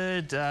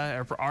good,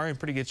 are in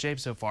pretty good shape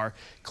so far.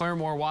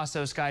 Claremore,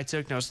 Wasso,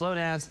 Skytook, no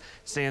slowdowns.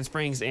 Sand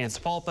Springs and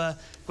Sapulpa,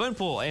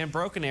 Glenpool and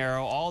Broken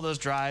Arrow, all those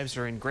drives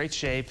are in great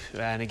shape.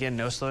 And again,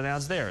 no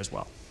slowdowns there as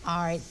well.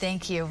 All right,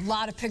 thank you. A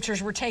lot of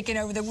pictures were taken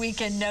over the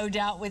weekend, no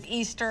doubt, with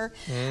Easter.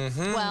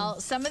 Well,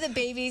 some of the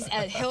babies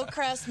at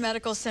Hillcrest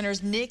Medical Center's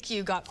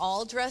NICU got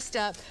all dressed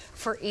up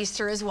for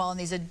Easter as well in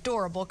these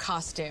adorable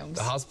costumes.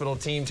 The hospital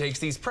team takes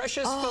these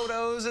precious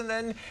photos and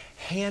then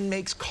hand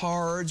makes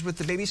cards with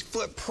the baby's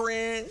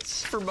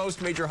footprints for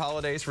most major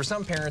holidays. For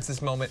some parents,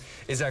 this moment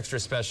is extra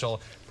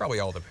special. Probably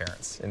all the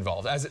parents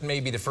involved, as it may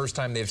be the first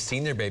time they've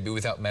seen their baby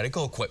without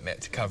medical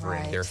equipment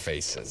covering their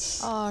faces.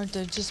 Oh,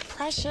 they're just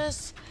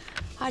precious.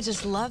 I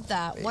just love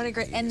that. What a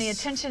great, and the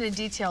attention to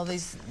detail,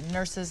 these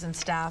nurses and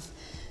staff,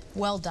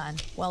 well done,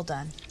 well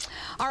done.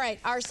 All right,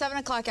 our 7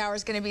 o'clock hour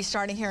is going to be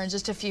starting here in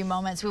just a few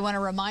moments. We want to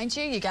remind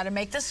you, you got to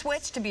make the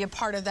switch to be a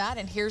part of that,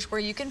 and here's where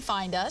you can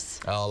find us.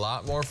 A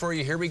lot more for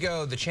you. Here we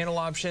go. The channel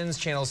options,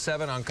 Channel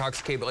 7 on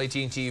Cox Cable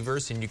AT&T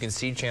Verse, and you can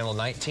see Channel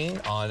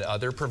 19 on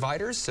other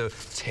providers. So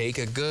take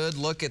a good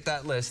look at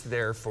that list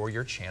there for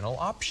your channel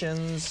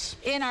options.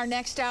 In our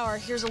next hour,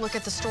 here's a look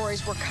at the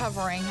stories we're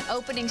covering.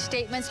 Opening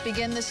statements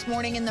begin this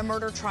morning in the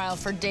murder trial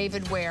for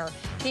David Ware.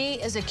 He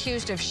is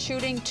accused of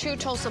shooting 2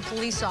 Tulsa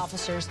police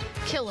officers,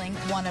 killing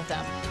one of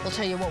them. We'll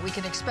tell you what we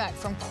can expect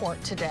from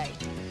court today.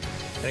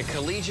 And a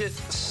collegiate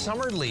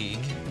summer league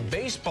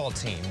baseball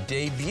team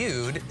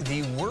debuted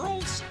the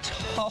world's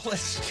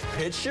tallest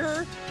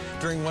pitcher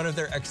during one of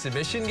their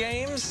exhibition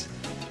games.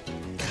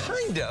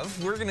 Kind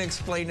of. We're going to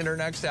explain in our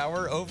next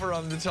hour over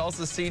on the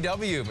Tulsa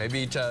CW.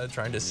 Maybe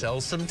trying to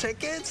sell some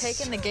tickets.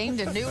 Taking the game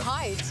to new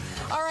heights.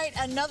 All right,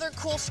 another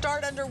cool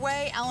start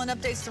underway. Alan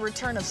updates the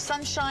return of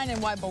sunshine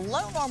and why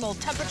below normal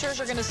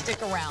temperatures are going to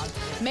stick around.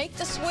 Make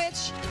the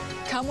switch.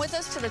 Come with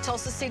us to the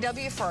Tulsa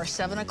CW for our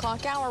 7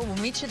 o'clock hour. We'll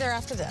meet you there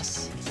after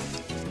this.